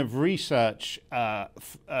gain of research,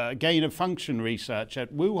 gain of function research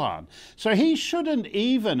at Wuhan. So he shouldn't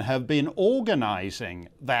even have been organizing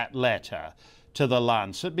that letter to the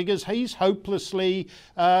Lancet, because he's hopelessly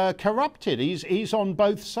corrupted. He's on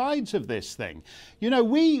both sides of this thing.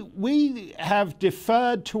 We have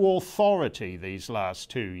deferred to authority these last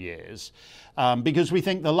 2 years because we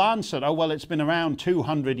think the Lancet, oh, well, it's been around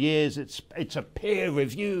 200 years, it's a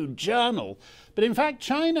peer-reviewed journal. But in fact,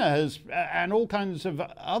 China has, and all kinds of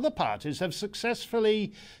other parties, have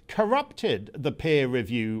successfully corrupted the peer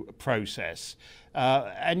review process.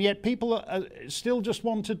 And yet people still just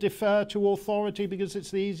want to defer to authority because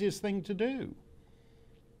it's the easiest thing to do.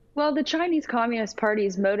 Well, the Chinese Communist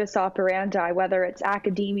Party's modus operandi, whether it's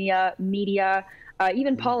academia, media,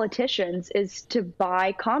 even politicians, is to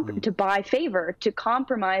buy favor, to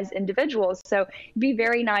compromise individuals. So it'd be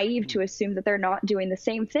very naive to assume that they're not doing the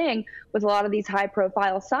same thing with a lot of these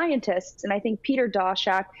high-profile scientists. And I think Peter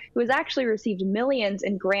Daszak, who has actually received millions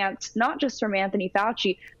in grants, not just from Anthony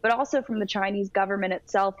Fauci, but also from the Chinese government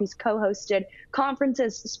itself. He's co-hosted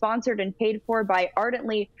conferences sponsored and paid for by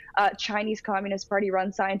ardently Chinese Communist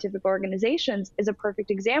Party-run scientific organizations, is a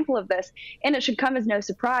perfect example of this. And it should come as no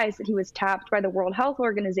surprise that he was tapped by the World Health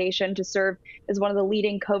Organization to serve as one of the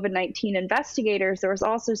leading COVID-19 investigators. There was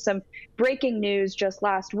also some breaking news just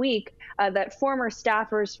last week that former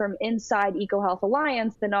staffers from inside EcoHealth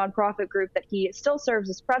Alliance, the nonprofit group that he still serves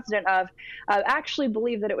as president of, actually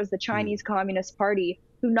believe that it was the Chinese Communist Party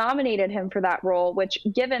who nominated him for that role, which,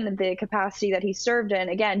 given the capacity that he served in,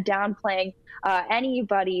 again, downplaying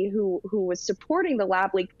anybody who was supporting the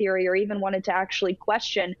lab leak theory or even wanted to actually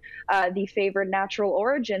question the favored natural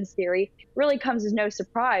origins theory, really comes as no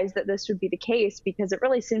surprise that this would be the case, because it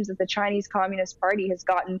really seems that the Chinese Communist Party has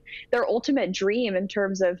gotten their ultimate dream in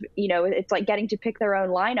terms of, it's like getting to pick their own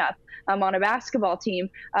lineup on a basketball team.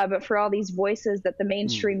 But for all these voices that the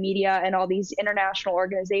mainstream media and all these international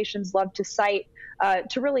organizations love to cite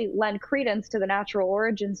to really lend credence to the natural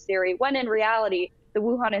origins theory, when in reality, the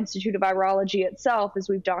Wuhan Institute of Virology itself, as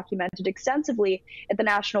we've documented extensively at the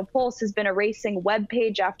National Pulse, has been erasing web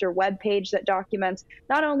page after web page that documents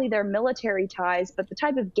not only their military ties, but the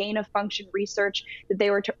type of gain of function research that they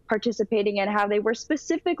were participating in, how they were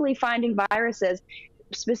specifically finding viruses,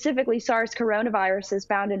 specifically SARS coronaviruses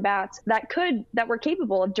found in bats that were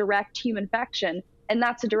capable of direct human infection. And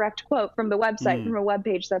that's a direct quote from the website, from a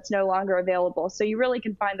webpage that's no longer available. So you really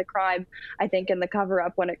can find the crime, I think, in the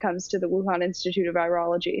cover-up when it comes to the Wuhan Institute of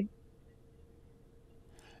Virology.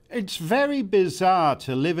 It's very bizarre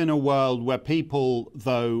to live in a world where people,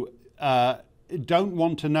 though, don't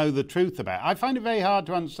want to know the truth about it. I find it very hard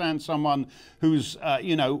to understand someone who's,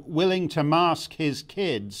 willing to mask his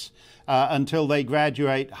kids until they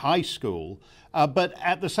graduate high school, but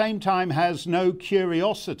at the same time has no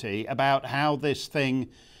curiosity about how this thing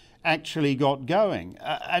actually got going.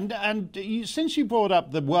 Since you brought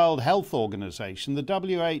up the World Health Organization, the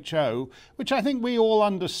WHO, which I think we all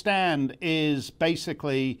understand is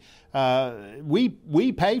basically,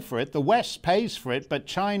 we pay for it, the West pays for it, but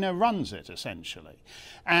China runs it essentially.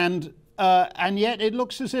 And yet it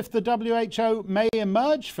looks as if the WHO may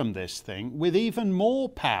emerge from this thing with even more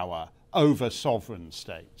power over sovereign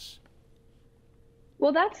states.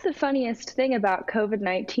 Well, that's the funniest thing about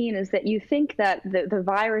COVID-19, is that you think that the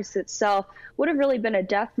virus itself would have really been a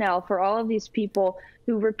death knell for all of these people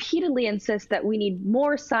who repeatedly insist that we need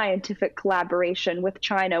more scientific collaboration with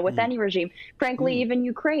China, with any regime. Frankly, even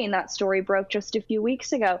Ukraine, that story broke just a few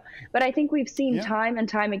weeks ago. But I think we've seen time and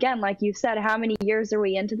time again, like you said, how many years are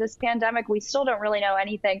we into this pandemic? We still don't really know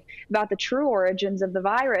anything about the true origins of the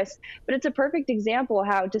virus. But it's a perfect example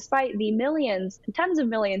how, despite the millions, tens of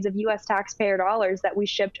millions of U.S. taxpayer dollars that we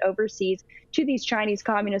shipped overseas to these Chinese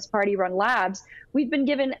Communist Party-run labs, we've been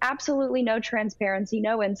given absolutely no transparency,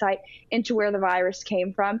 no insight into where the virus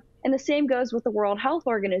came from. And the same goes with the World Health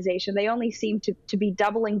Organization. They only seem to be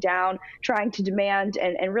doubling down, trying to demand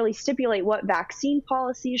and really stipulate what vaccine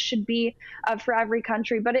policies should be for every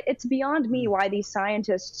country. But it's beyond me why these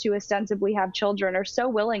scientists who ostensibly have children are so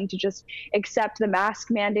willing to just accept the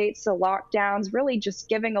mask mandates, the lockdowns, really just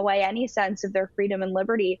giving away any sense of their freedom and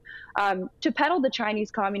liberty to peddle the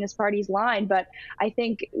Chinese Communist Party's line. But I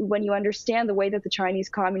think when you understand the way that the Chinese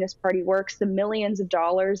Communist Party works, the millions of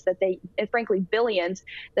dollars that they, and frankly billions,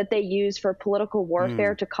 that they use for political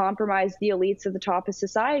warfare to compromise the elites of the top of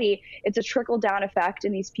society, it's a trickle-down effect,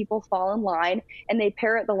 and these people fall in line and they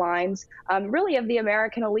parrot the lines really of the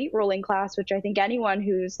American elite ruling class, which I think anyone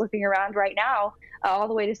who's looking around right now, all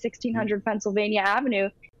the way to 1600 Pennsylvania Avenue,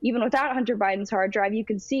 even without Hunter Biden's hard drive, you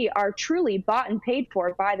can see are truly bought and paid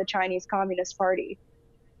for by the Chinese Communist Party.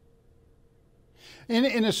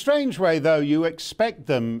 In a strange way, though, you expect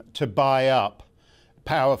them to buy up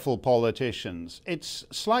powerful politicians. It's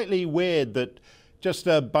slightly weird that just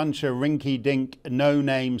a bunch of rinky-dink,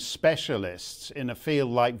 no-name specialists in a field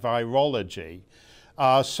like virology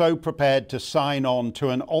are so prepared to sign on to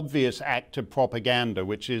an obvious act of propaganda,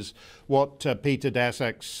 which is what Peter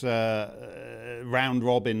Daszak's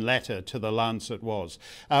round-robin letter to the Lancet was.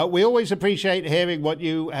 We always appreciate hearing what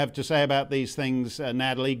you have to say about these things,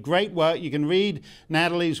 Natalie. Great work. You can read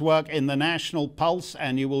Natalie's work in the National Pulse,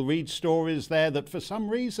 and you will read stories there that for some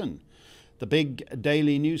reason the big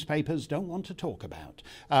daily newspapers don't want to talk about.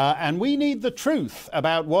 And we need the truth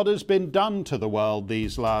about what has been done to the world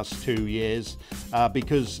these last 2 years,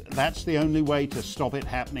 because that's the only way to stop it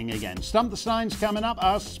happening again. Stump the Steins coming up.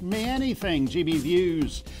 Ask me anything. GB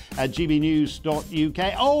Views at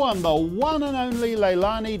gbnews.uk. Oh, and the one and only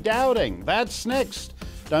Leilani Dowding. That's next.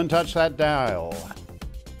 Don't touch that dial.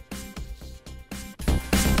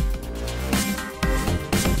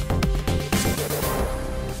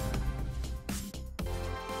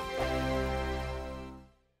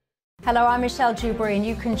 Hello, I'm Michelle Dewberry, and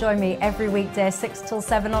you can join me every weekday 6 till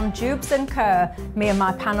 7 on Jubes and Kerr. Me and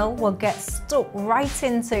my panel will get stuck right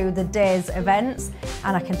into the day's events,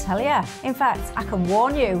 and I can tell you, in fact, I can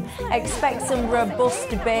warn you, expect some robust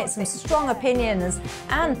debates, some strong opinions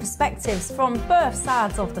and perspectives from both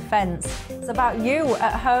sides of the fence. It's about you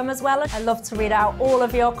at home as well. I love to read out all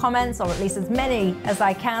of your comments, or at least as many as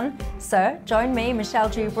I can. So join me, Michelle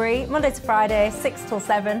Dewberry, Monday to Friday, 6 till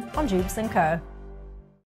 7 on Jubes and Kerr.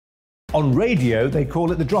 On radio, they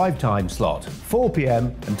call it the drive time slot, 4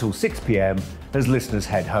 p.m. until 6 p.m. as listeners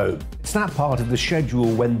head home. It's that part of the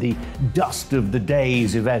schedule when the dust of the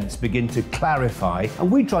day's events begin to clarify,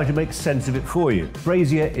 and we try to make sense of it for you.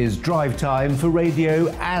 Brazier is drive time for radio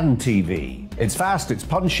and TV. It's fast, it's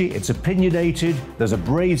punchy, it's opinionated, there's a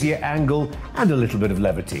Brazier angle and a little bit of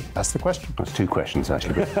levity. That's the question. That's two questions,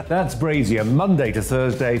 actually. That's Brazier, Monday to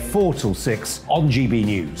Thursday, 4 till 6 on GB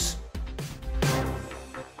News.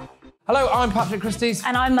 Hello, I'm Patrick Christie's.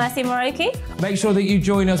 And I'm Mercy Moroki. Make sure that you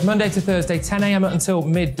join us Monday to Thursday, 10 a.m. until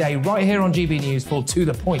midday, right here on GB News for To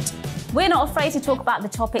The Point. We're not afraid to talk about the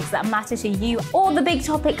topics that matter to you, or the big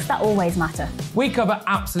topics that always matter. We cover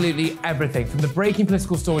absolutely everything, from the breaking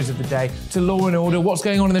political stories of the day to law and order, what's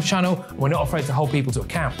going on in the channel. We're not afraid to hold people to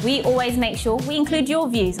account. We always make sure we include your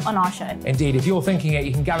views on our show. Indeed, if you're thinking it,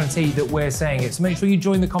 you can guarantee that we're saying it. So make sure you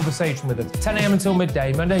join the conversation with us, 10 a.m. until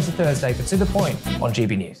midday, Monday to Thursday, for To The Point on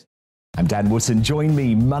GB News. I'm Dan Wootton. Join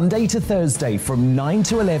me Monday to Thursday from 9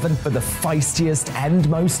 to 11 for the feistiest and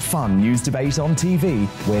most fun news debate on TV,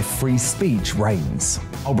 where free speech reigns.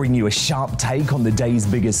 I'll bring you a sharp take on the day's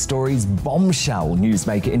biggest stories, bombshell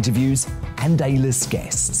newsmaker interviews, and A-list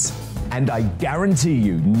guests. And I guarantee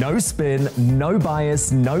you, no spin, no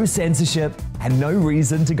bias, no censorship, and no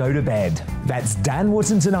reason to go to bed. That's Dan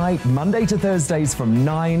Wootton Tonight, Monday to Thursdays from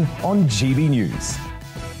 9 on GB News.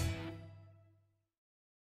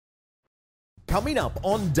 Coming up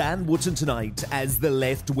on Dan Wootton Tonight, as the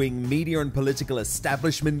left-wing media and political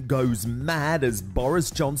establishment goes mad as Boris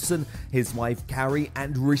Johnson, his wife Carrie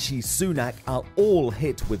and Rishi Sunak are all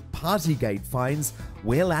hit with Partygate fines,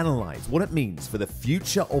 we'll analyse what it means for the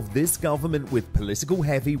future of this government with political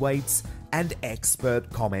heavyweights and expert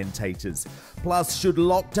commentators. Plus, should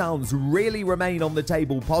lockdowns really remain on the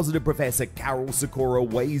table? Positive Professor Carol Sikora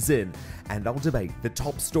weighs in, and I'll debate the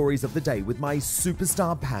top stories of the day with my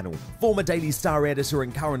superstar panel. Former Daily Star editor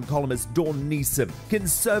and current columnist Dawn Neeson,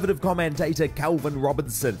 conservative commentator Calvin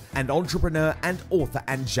Robinson, and entrepreneur and author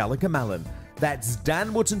Angelica Mallon. That's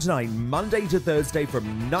Dan Wootton Tonight, Monday to Thursday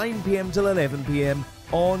from 9 p.m. till 11 p.m.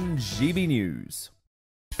 on GB News.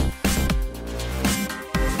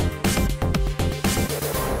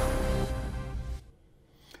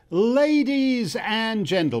 Ladies and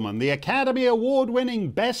gentlemen, the Academy Award-winning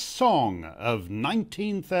Best Song of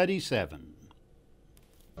 1937.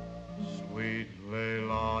 Sweet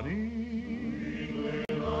Leilani,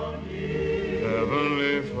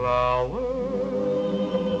 heavenly flower,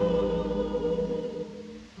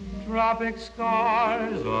 tropic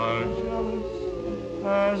skies are jealous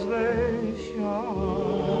as they shine.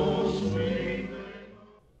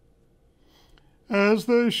 As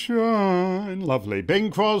they shine. Lovely.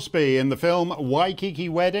 Bing Crosby in the film Waikiki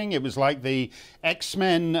Wedding. It was like the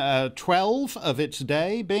X-Men 12 of its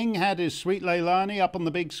day. Bing had his Sweet Leilani up on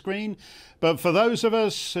the big screen. But for those of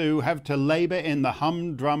us who have to labour in the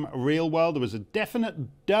humdrum real world, there was a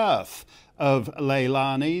definite dearth of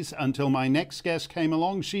Leilanis until my next guest came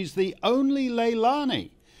along. She's the only Leilani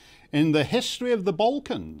in the history of the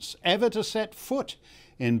Balkans ever to set foot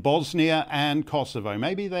in Bosnia and Kosovo.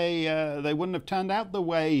 Maybe they wouldn't have turned out the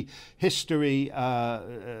way history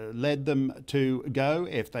led them to go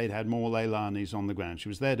if they'd had more Leilanis on the ground. She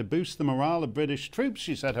was there to boost the morale of British troops.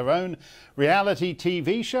 She set her own reality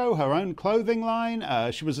TV show, her own clothing line.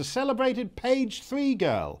 She was a celebrated Page 3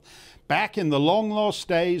 girl. Back in the long-lost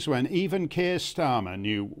days when even Keir Starmer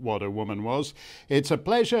knew what a woman was. It's a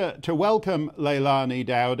pleasure to welcome Leilani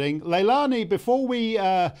Dowding. Leilani, before we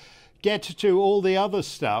get to all the other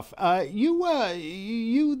stuff, you were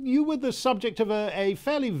the subject of a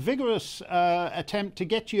fairly vigorous attempt to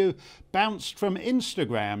get you bounced from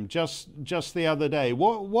Instagram just the other day.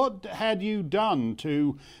 What had you done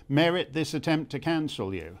to merit this attempt to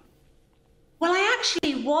cancel you? Well, I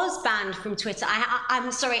actually was banned from Twitter.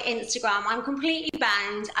 I'm sorry, Instagram. I'm completely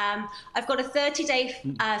banned. I've got a 30-day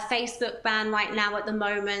Facebook ban right now at the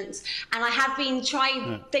moment, and I have been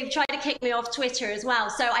trying. They've tried to kick me off Twitter as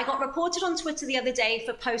well. So I got reported on Twitter the other day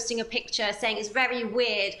for posting a picture saying it's very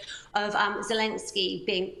weird of Zelensky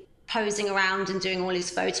being posing around and doing all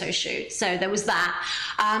his photo shoots. So there was that.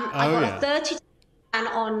 I got a 30-day ban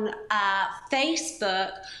on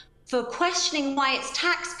Facebook for questioning why it's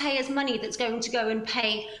taxpayers' money that's going to go and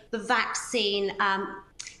pay the vaccine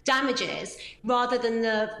damages rather than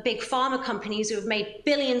the big pharma companies who have made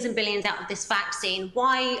billions and billions out of this vaccine.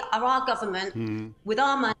 Why are our government, with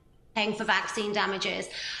our money, paying for vaccine damages?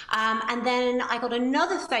 And then I got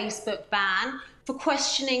another Facebook ban for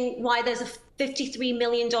questioning why there's a $53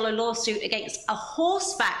 million lawsuit against a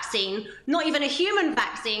horse vaccine, not even a human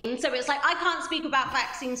vaccine. So it's like, I can't speak about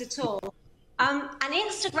vaccines at all. And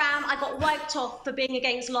Instagram, I got wiped off for being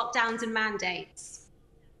against lockdowns and mandates.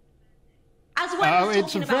 As well as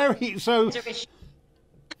it's talking about very so.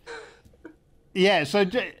 Yeah, so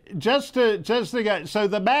just to get, so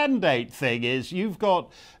the mandate thing is you've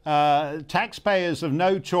got taxpayers have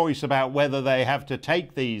no choice about whether they have to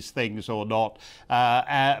take these things or not.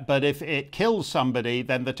 But if it kills somebody,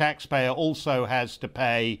 then the taxpayer also has to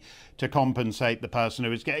pay to compensate the person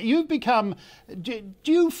who is getting. You've become. Do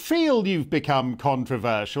you feel you've become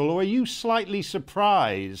controversial, or are you slightly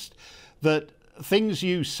surprised that things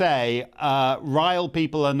you say rile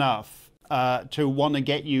people enough to want to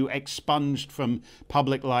get you expunged from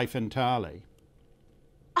public life entirely?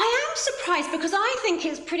 I am surprised because I think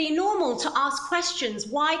it's pretty normal to ask questions.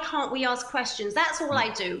 Why can't we ask questions? That's all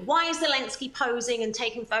I do. Why is Zelensky posing and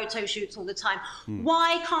taking photo shoots all the time?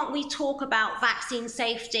 Why can't we talk about vaccine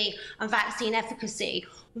safety and vaccine efficacy?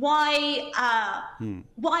 Why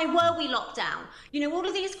were we locked down? You know, all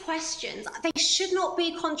of these questions, they should not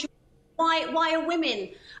be controversial. Why are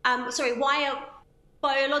women, why are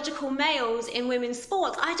biological males in women's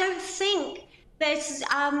sports? I don't think they're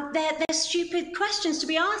stupid questions to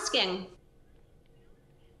be asking.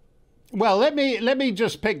 Well, let me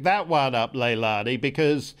just pick that one up, Leilani,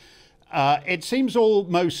 because it seems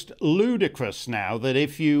almost ludicrous now that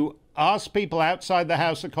if you ask people outside the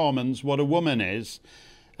House of Commons what a woman is,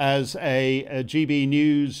 as a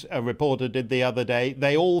GBNews reporter did the other day,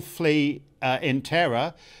 they all flee in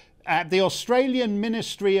terror. At the Australian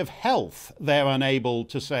Ministry of Health, they're unable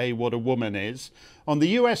to say what a woman is. On the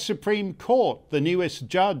US Supreme Court, the newest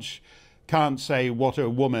judge can't say what a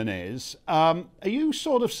woman is. Are you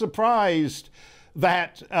sort of surprised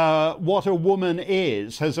that what a woman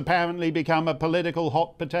is has apparently become a political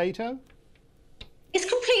hot potato? It's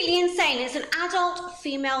completely insane. It's an adult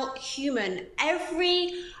female human.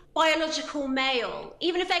 Every biological male,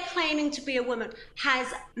 even if they're claiming to be a woman, has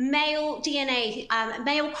male DNA,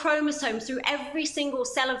 male chromosomes through every single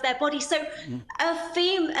cell of their body. So a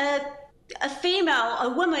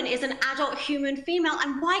woman is an adult human female.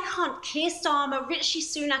 And why can't Keir Starmer, Rishi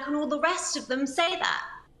Sunak and all the rest of them say that?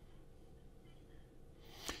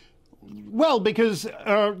 Well, because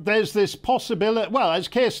there's this possibility. Well, as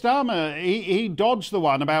Keir Starmer, he dodged the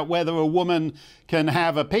one about whether a woman can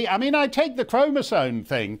have I mean, I take the chromosome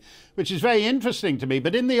thing, which is very interesting to me.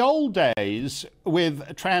 But in the old days, with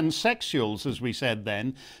transsexuals, as we said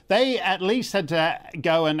then, they at least had to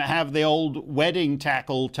go and have the old wedding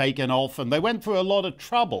tackle taken off, and they went through a lot of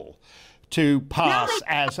trouble to pass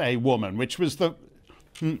as a woman, which was the.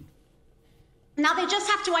 Now they just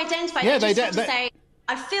have to identify. Yeah, they just have to say,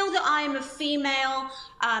 I feel that I am a female.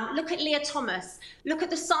 Look at Leah Thomas. Look at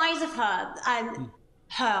the size of her.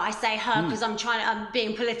 I say her because I'm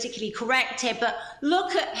being politically correct here, but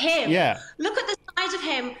look at him. Yeah. Look at the size of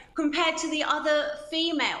him compared to the other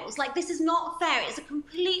females. Like, this is not fair. It's a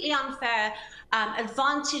completely unfair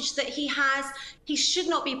advantage that he has. He should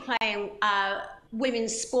not be playing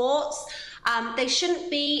women's sports. They shouldn't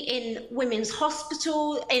be in women's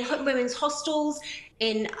hostels,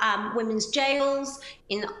 in women's jails,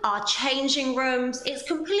 in our changing rooms. It's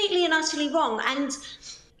completely and utterly wrong. And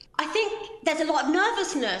I think there's a lot of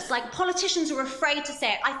nervousness, like politicians are afraid to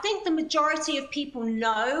say it. I think the majority of people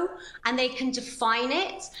know and they can define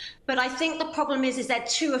it. But I think the problem is they're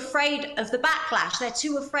too afraid of the backlash. They're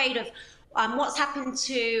too afraid of what's happened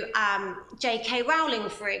to J.K. Rowling,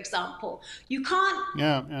 for example. You can't.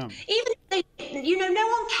 Yeah. Even if they, no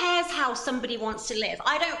one cares how somebody wants to live.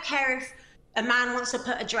 I don't care if a man wants to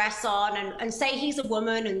put a dress on and say he's a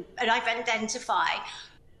woman and identify.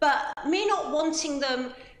 But me not wanting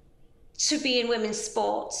them to be in women's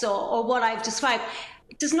sports or what I've described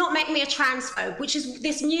does not make me a transphobe, which is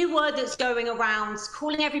this new word that's going around,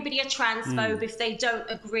 calling everybody a transphobe if they don't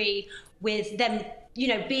agree with them,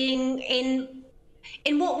 being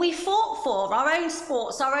in what we fought for, our own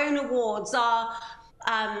sports, our own awards, our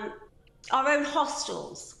own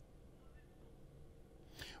hostels.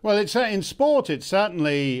 Well, in sport, it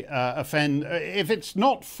certainly if it's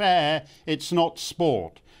not fair, it's not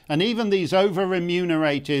sport. And even these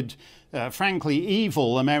over-remunerated, frankly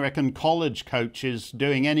evil American college coaches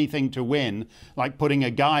doing anything to win, like putting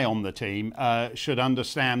a guy on the team, should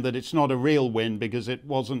understand that it's not a real win because it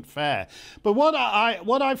wasn't fair. But what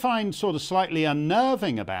I find sort of slightly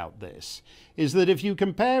unnerving about this is that if you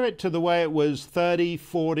compare it to the way it was 30,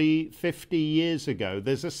 40, 50 years ago,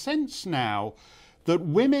 there's a sense now that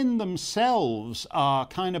women themselves are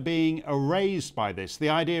kind of being erased by this. The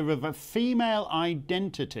idea of a female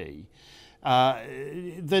identity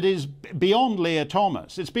that is beyond Leah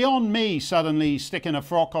Thomas. It's beyond me suddenly sticking a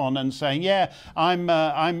frock on and saying, "Yeah, I'm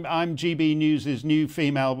GB News' new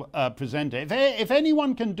female presenter." If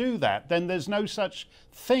anyone can do that, then there's no such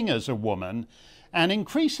thing as a woman. And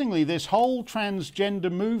increasingly, this whole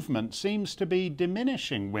transgender movement seems to be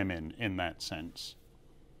diminishing women in that sense.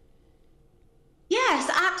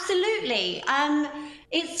 Yes, absolutely.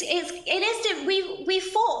 We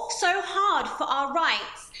fought so hard for our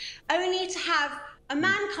rights, only to have a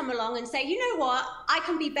man come along and say, you know what, I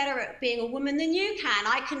can be better at being a woman than you can.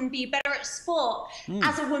 I can be better at sport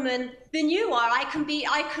as a woman than you are. I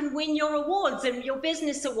can win your awards and your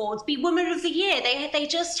business awards, be Woman of the Year. They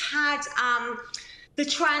just had the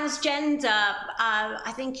transgender,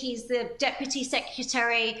 I think he's the Deputy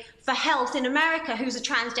Secretary for Health in America, who's a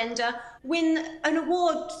transgender, win an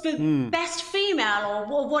award for Best Female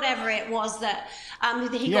or whatever it was that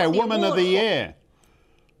he got the Woman of the Year.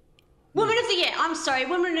 Woman of the Year, I'm sorry,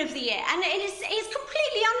 Woman of the Year. And it's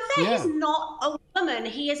completely unfair. Yeah. He's not a woman.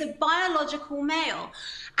 He is a biological male.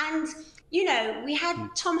 And, we had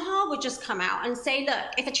Tom Harwood just come out and say,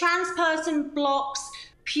 look, if a trans person blocks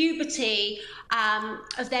puberty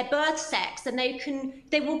of their birth sex, then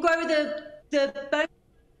they will grow the bone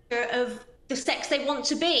of the sex they want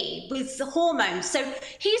to be with the hormones. So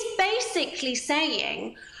he's basically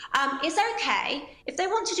saying it's okay if they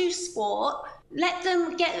want to do sport, let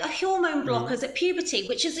them get hormone blockers at puberty,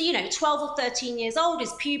 which is 12 or 13 years old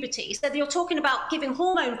is puberty. So you're talking about giving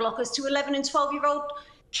hormone blockers to 11 and 12-year-old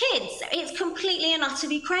kids. It's completely and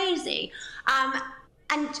utterly crazy.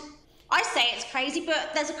 And I say it's crazy,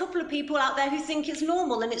 but there's a couple of people out there who think it's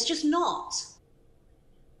normal, and it's just not.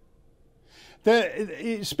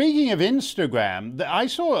 Speaking of Instagram, I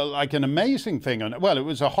saw like an amazing thing it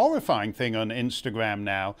was a horrifying thing on Instagram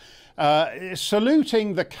now,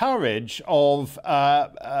 saluting the courage of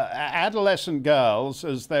adolescent girls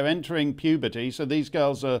as they're entering puberty. So these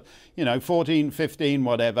girls are, 14, 15,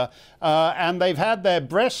 whatever, and they've had their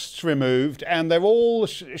breasts removed and they're all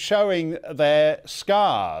showing their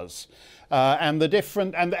scars and the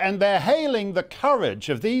different, and they're hailing the courage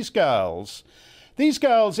of these girls These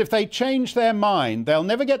girls, if they change their mind, they'll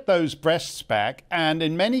never get those breasts back. And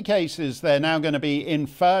in many cases, they're now going to be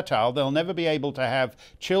infertile. They'll never be able to have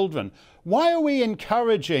children. Why are we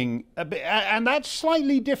encouraging, and that's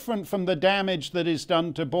slightly different from the damage that is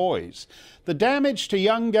done to boys. The damage to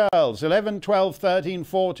young girls, 11, 12, 13,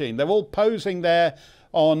 14, they're all posing there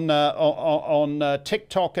on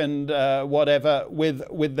TikTok and whatever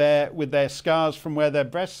with their scars from where their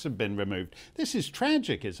breasts have been removed. This is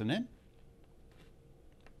tragic, isn't it?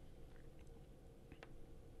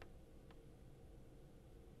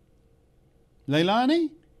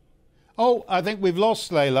 Leilani? Oh, I think we've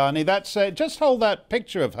lost Leilani. That's just hold that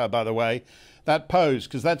picture of her, by the way, that pose,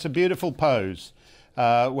 because that's a beautiful pose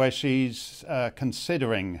where she's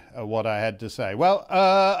considering what I had to say. Well,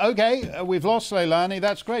 okay, we've lost Leilani.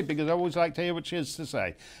 That's great, because I always like to hear what she has to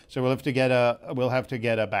say. So we'll have to get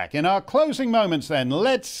her back. In our closing moments, then,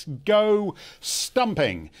 let's go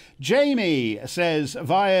stumping. Jamie says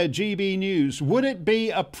via GB News, would it be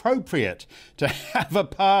appropriate to have a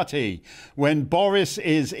party when Boris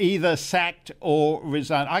is either sacked or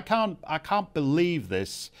resigned? I can't believe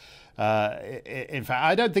this. In fact,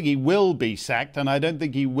 I don't think he will be sacked, and I don't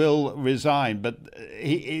think he will resign. But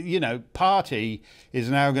party is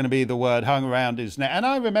now going to be the word hung around his neck. And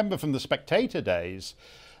I remember from the Spectator days,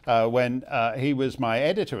 when he was my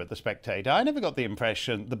editor at the Spectator, I never got the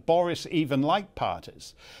impression that Boris even liked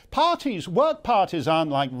parties. Work parties aren't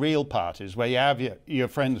like real parties where you have your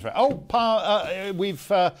friends. We've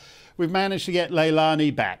managed to get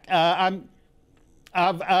Leilani back.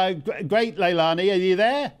 Great, Leilani, are you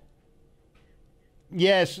there?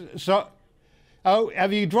 Yes. So,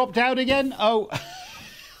 have you dropped out again? Oh,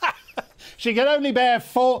 she can only bear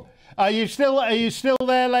 4. Are you still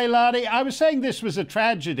there, Leilani? I was saying this was a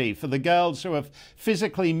tragedy for the girls who have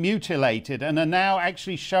physically mutilated and are now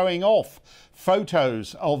actually showing off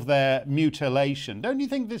photos of their mutilation. Don't you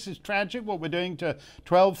think this is tragic, what we're doing to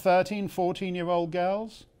 12, 13, 14-year-old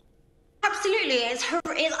girls? Absolutely, it's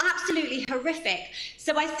absolutely horrific.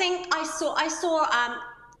 So I think I saw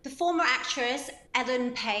the former actress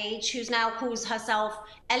Ellen Page, who's now calls herself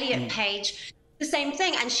Elliot Page, the same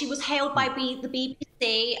thing, and she was hailed by the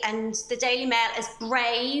BBC and the Daily Mail as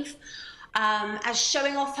brave, as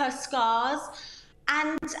showing off her scars,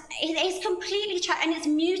 and it is completely and it's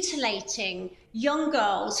mutilating young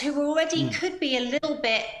girls who already could be a little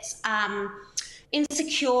bit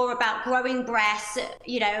insecure about growing breasts,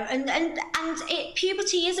 and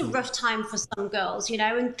puberty is a rough time for some girls,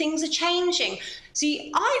 and things are changing.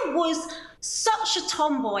 See, I was such a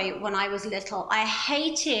tomboy when I was little. I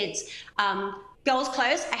hated girls'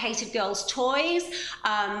 clothes. I hated girls' toys.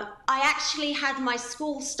 I actually had my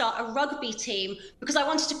school start a rugby team because I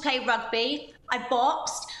wanted to play rugby. I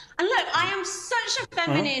boxed. And look, I am such a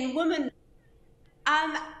feminine woman.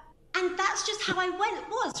 And that's just how I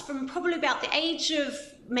was from probably about the age of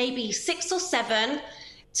maybe 6 or 7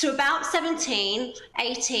 to about 17,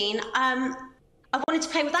 18. I wanted to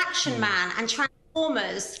play with Action Man and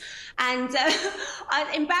Transformers. And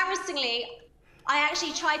embarrassingly, I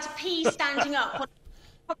actually tried to pee standing up when I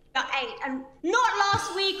was probably about 8. And not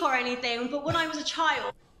last week or anything, but when I was a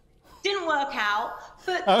child. Didn't work out.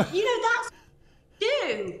 But, that's what I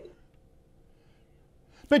do.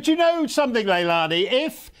 But you know something, Leilani,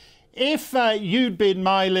 if you'd been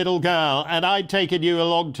my little girl and I'd taken you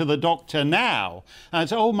along to the doctor now and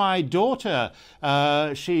said, oh, my daughter,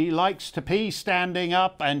 she likes to pee standing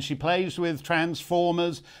up and she plays with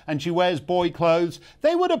Transformers and she wears boy clothes,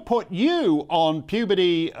 they would have put you on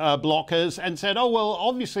puberty blockers and said, oh, well,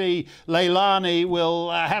 obviously Leilani will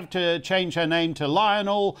have to change her name to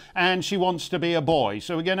Lionel and she wants to be a boy.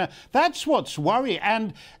 So we're going to, that's what's worrying.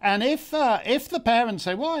 And if the parents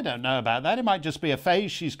say, well, I don't know about that, it might just be a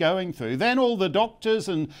phase she's going through, then all the doctors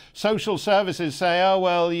and social services say, oh,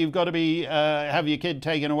 well, you've got to be have your kid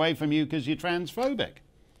taken away from you because you're transphobic.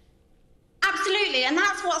 Absolutely, and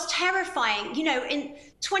that's what's terrifying. In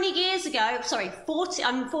 20 years ago, sorry, 40,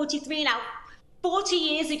 I'm 43 now, 40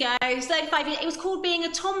 years ago, 35 years, it was called being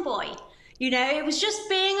a tomboy. It was just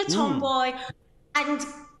being a tomboy, and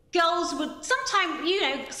girls would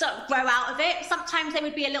sometimes, sort of grow out of it. Sometimes they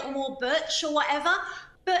would be a little more butch or whatever,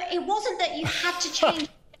 but it wasn't that you had to change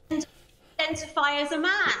and identify as a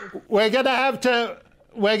man. We're going to have to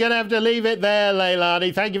leave it there,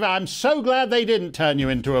 Leilani. Thank you. I'm so glad they didn't turn you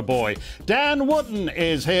into a boy. Dan Wootton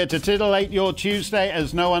is here to titillate your Tuesday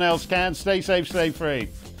as no one else can. Stay safe, stay free.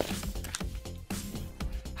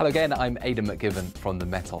 Hello again, I'm Aidan McGivern from the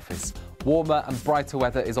Met Office. Warmer and brighter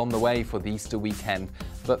weather is on the way for the Easter weekend,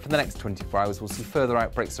 but for the next 24 hours we'll see further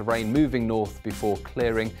outbreaks of rain moving north before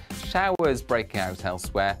clearing, showers breaking out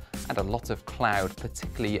elsewhere, and a lot of cloud,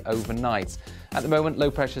 particularly overnight. At the moment,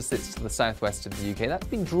 low pressure sits to the southwest of the UK. That's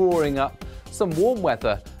been drawing up some warm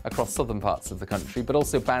weather across southern parts of the country, but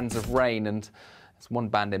also bands of rain, and there's one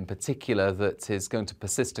band in particular that is going to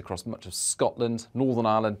persist across much of Scotland, Northern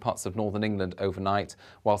Ireland, parts of Northern England overnight,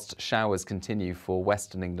 whilst showers continue for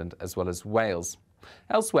Western England as well as Wales.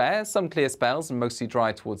 Elsewhere, some clear spells and mostly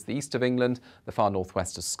dry towards the east of England, the far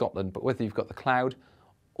northwest of Scotland, but whether you've got the cloud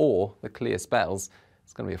or the clear spells,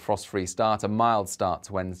 it's going to be a frost-free start, a mild start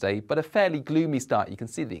to Wednesday, but a fairly gloomy start. You can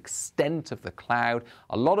see the extent of the cloud,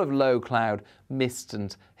 a lot of low cloud, mist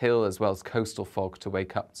and hill as well as coastal fog to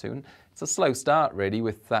wake up to. And it's a slow start really,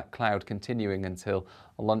 with that cloud continuing until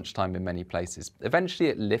lunchtime in many places. Eventually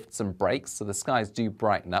it lifts and breaks, so the skies do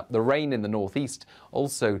brighten up. The rain in the northeast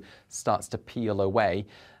also starts to peel away.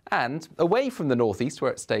 And away from the northeast,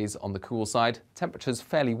 where it stays on the cool side, temperatures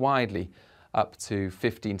fairly widely up to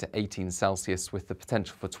 15 to 18 Celsius, with the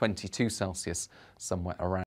potential for 22 Celsius somewhere around.